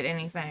legit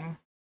anything.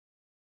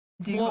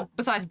 Do you, Well,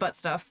 besides butt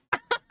stuff.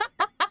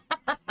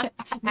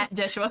 at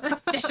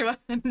Joshua. Joshua,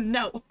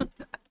 no.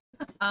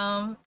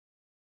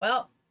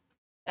 Well,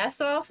 that's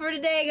all for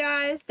today,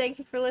 guys. Thank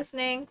you for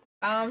listening.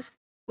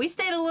 We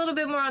stayed a little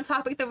bit more on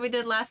topic than we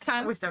did last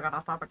time. We still got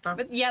off topic though.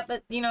 But yeah,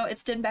 but you know,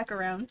 it's been back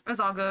around. It's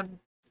all good.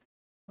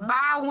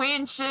 Bye,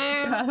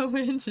 windshield.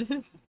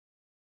 Winches.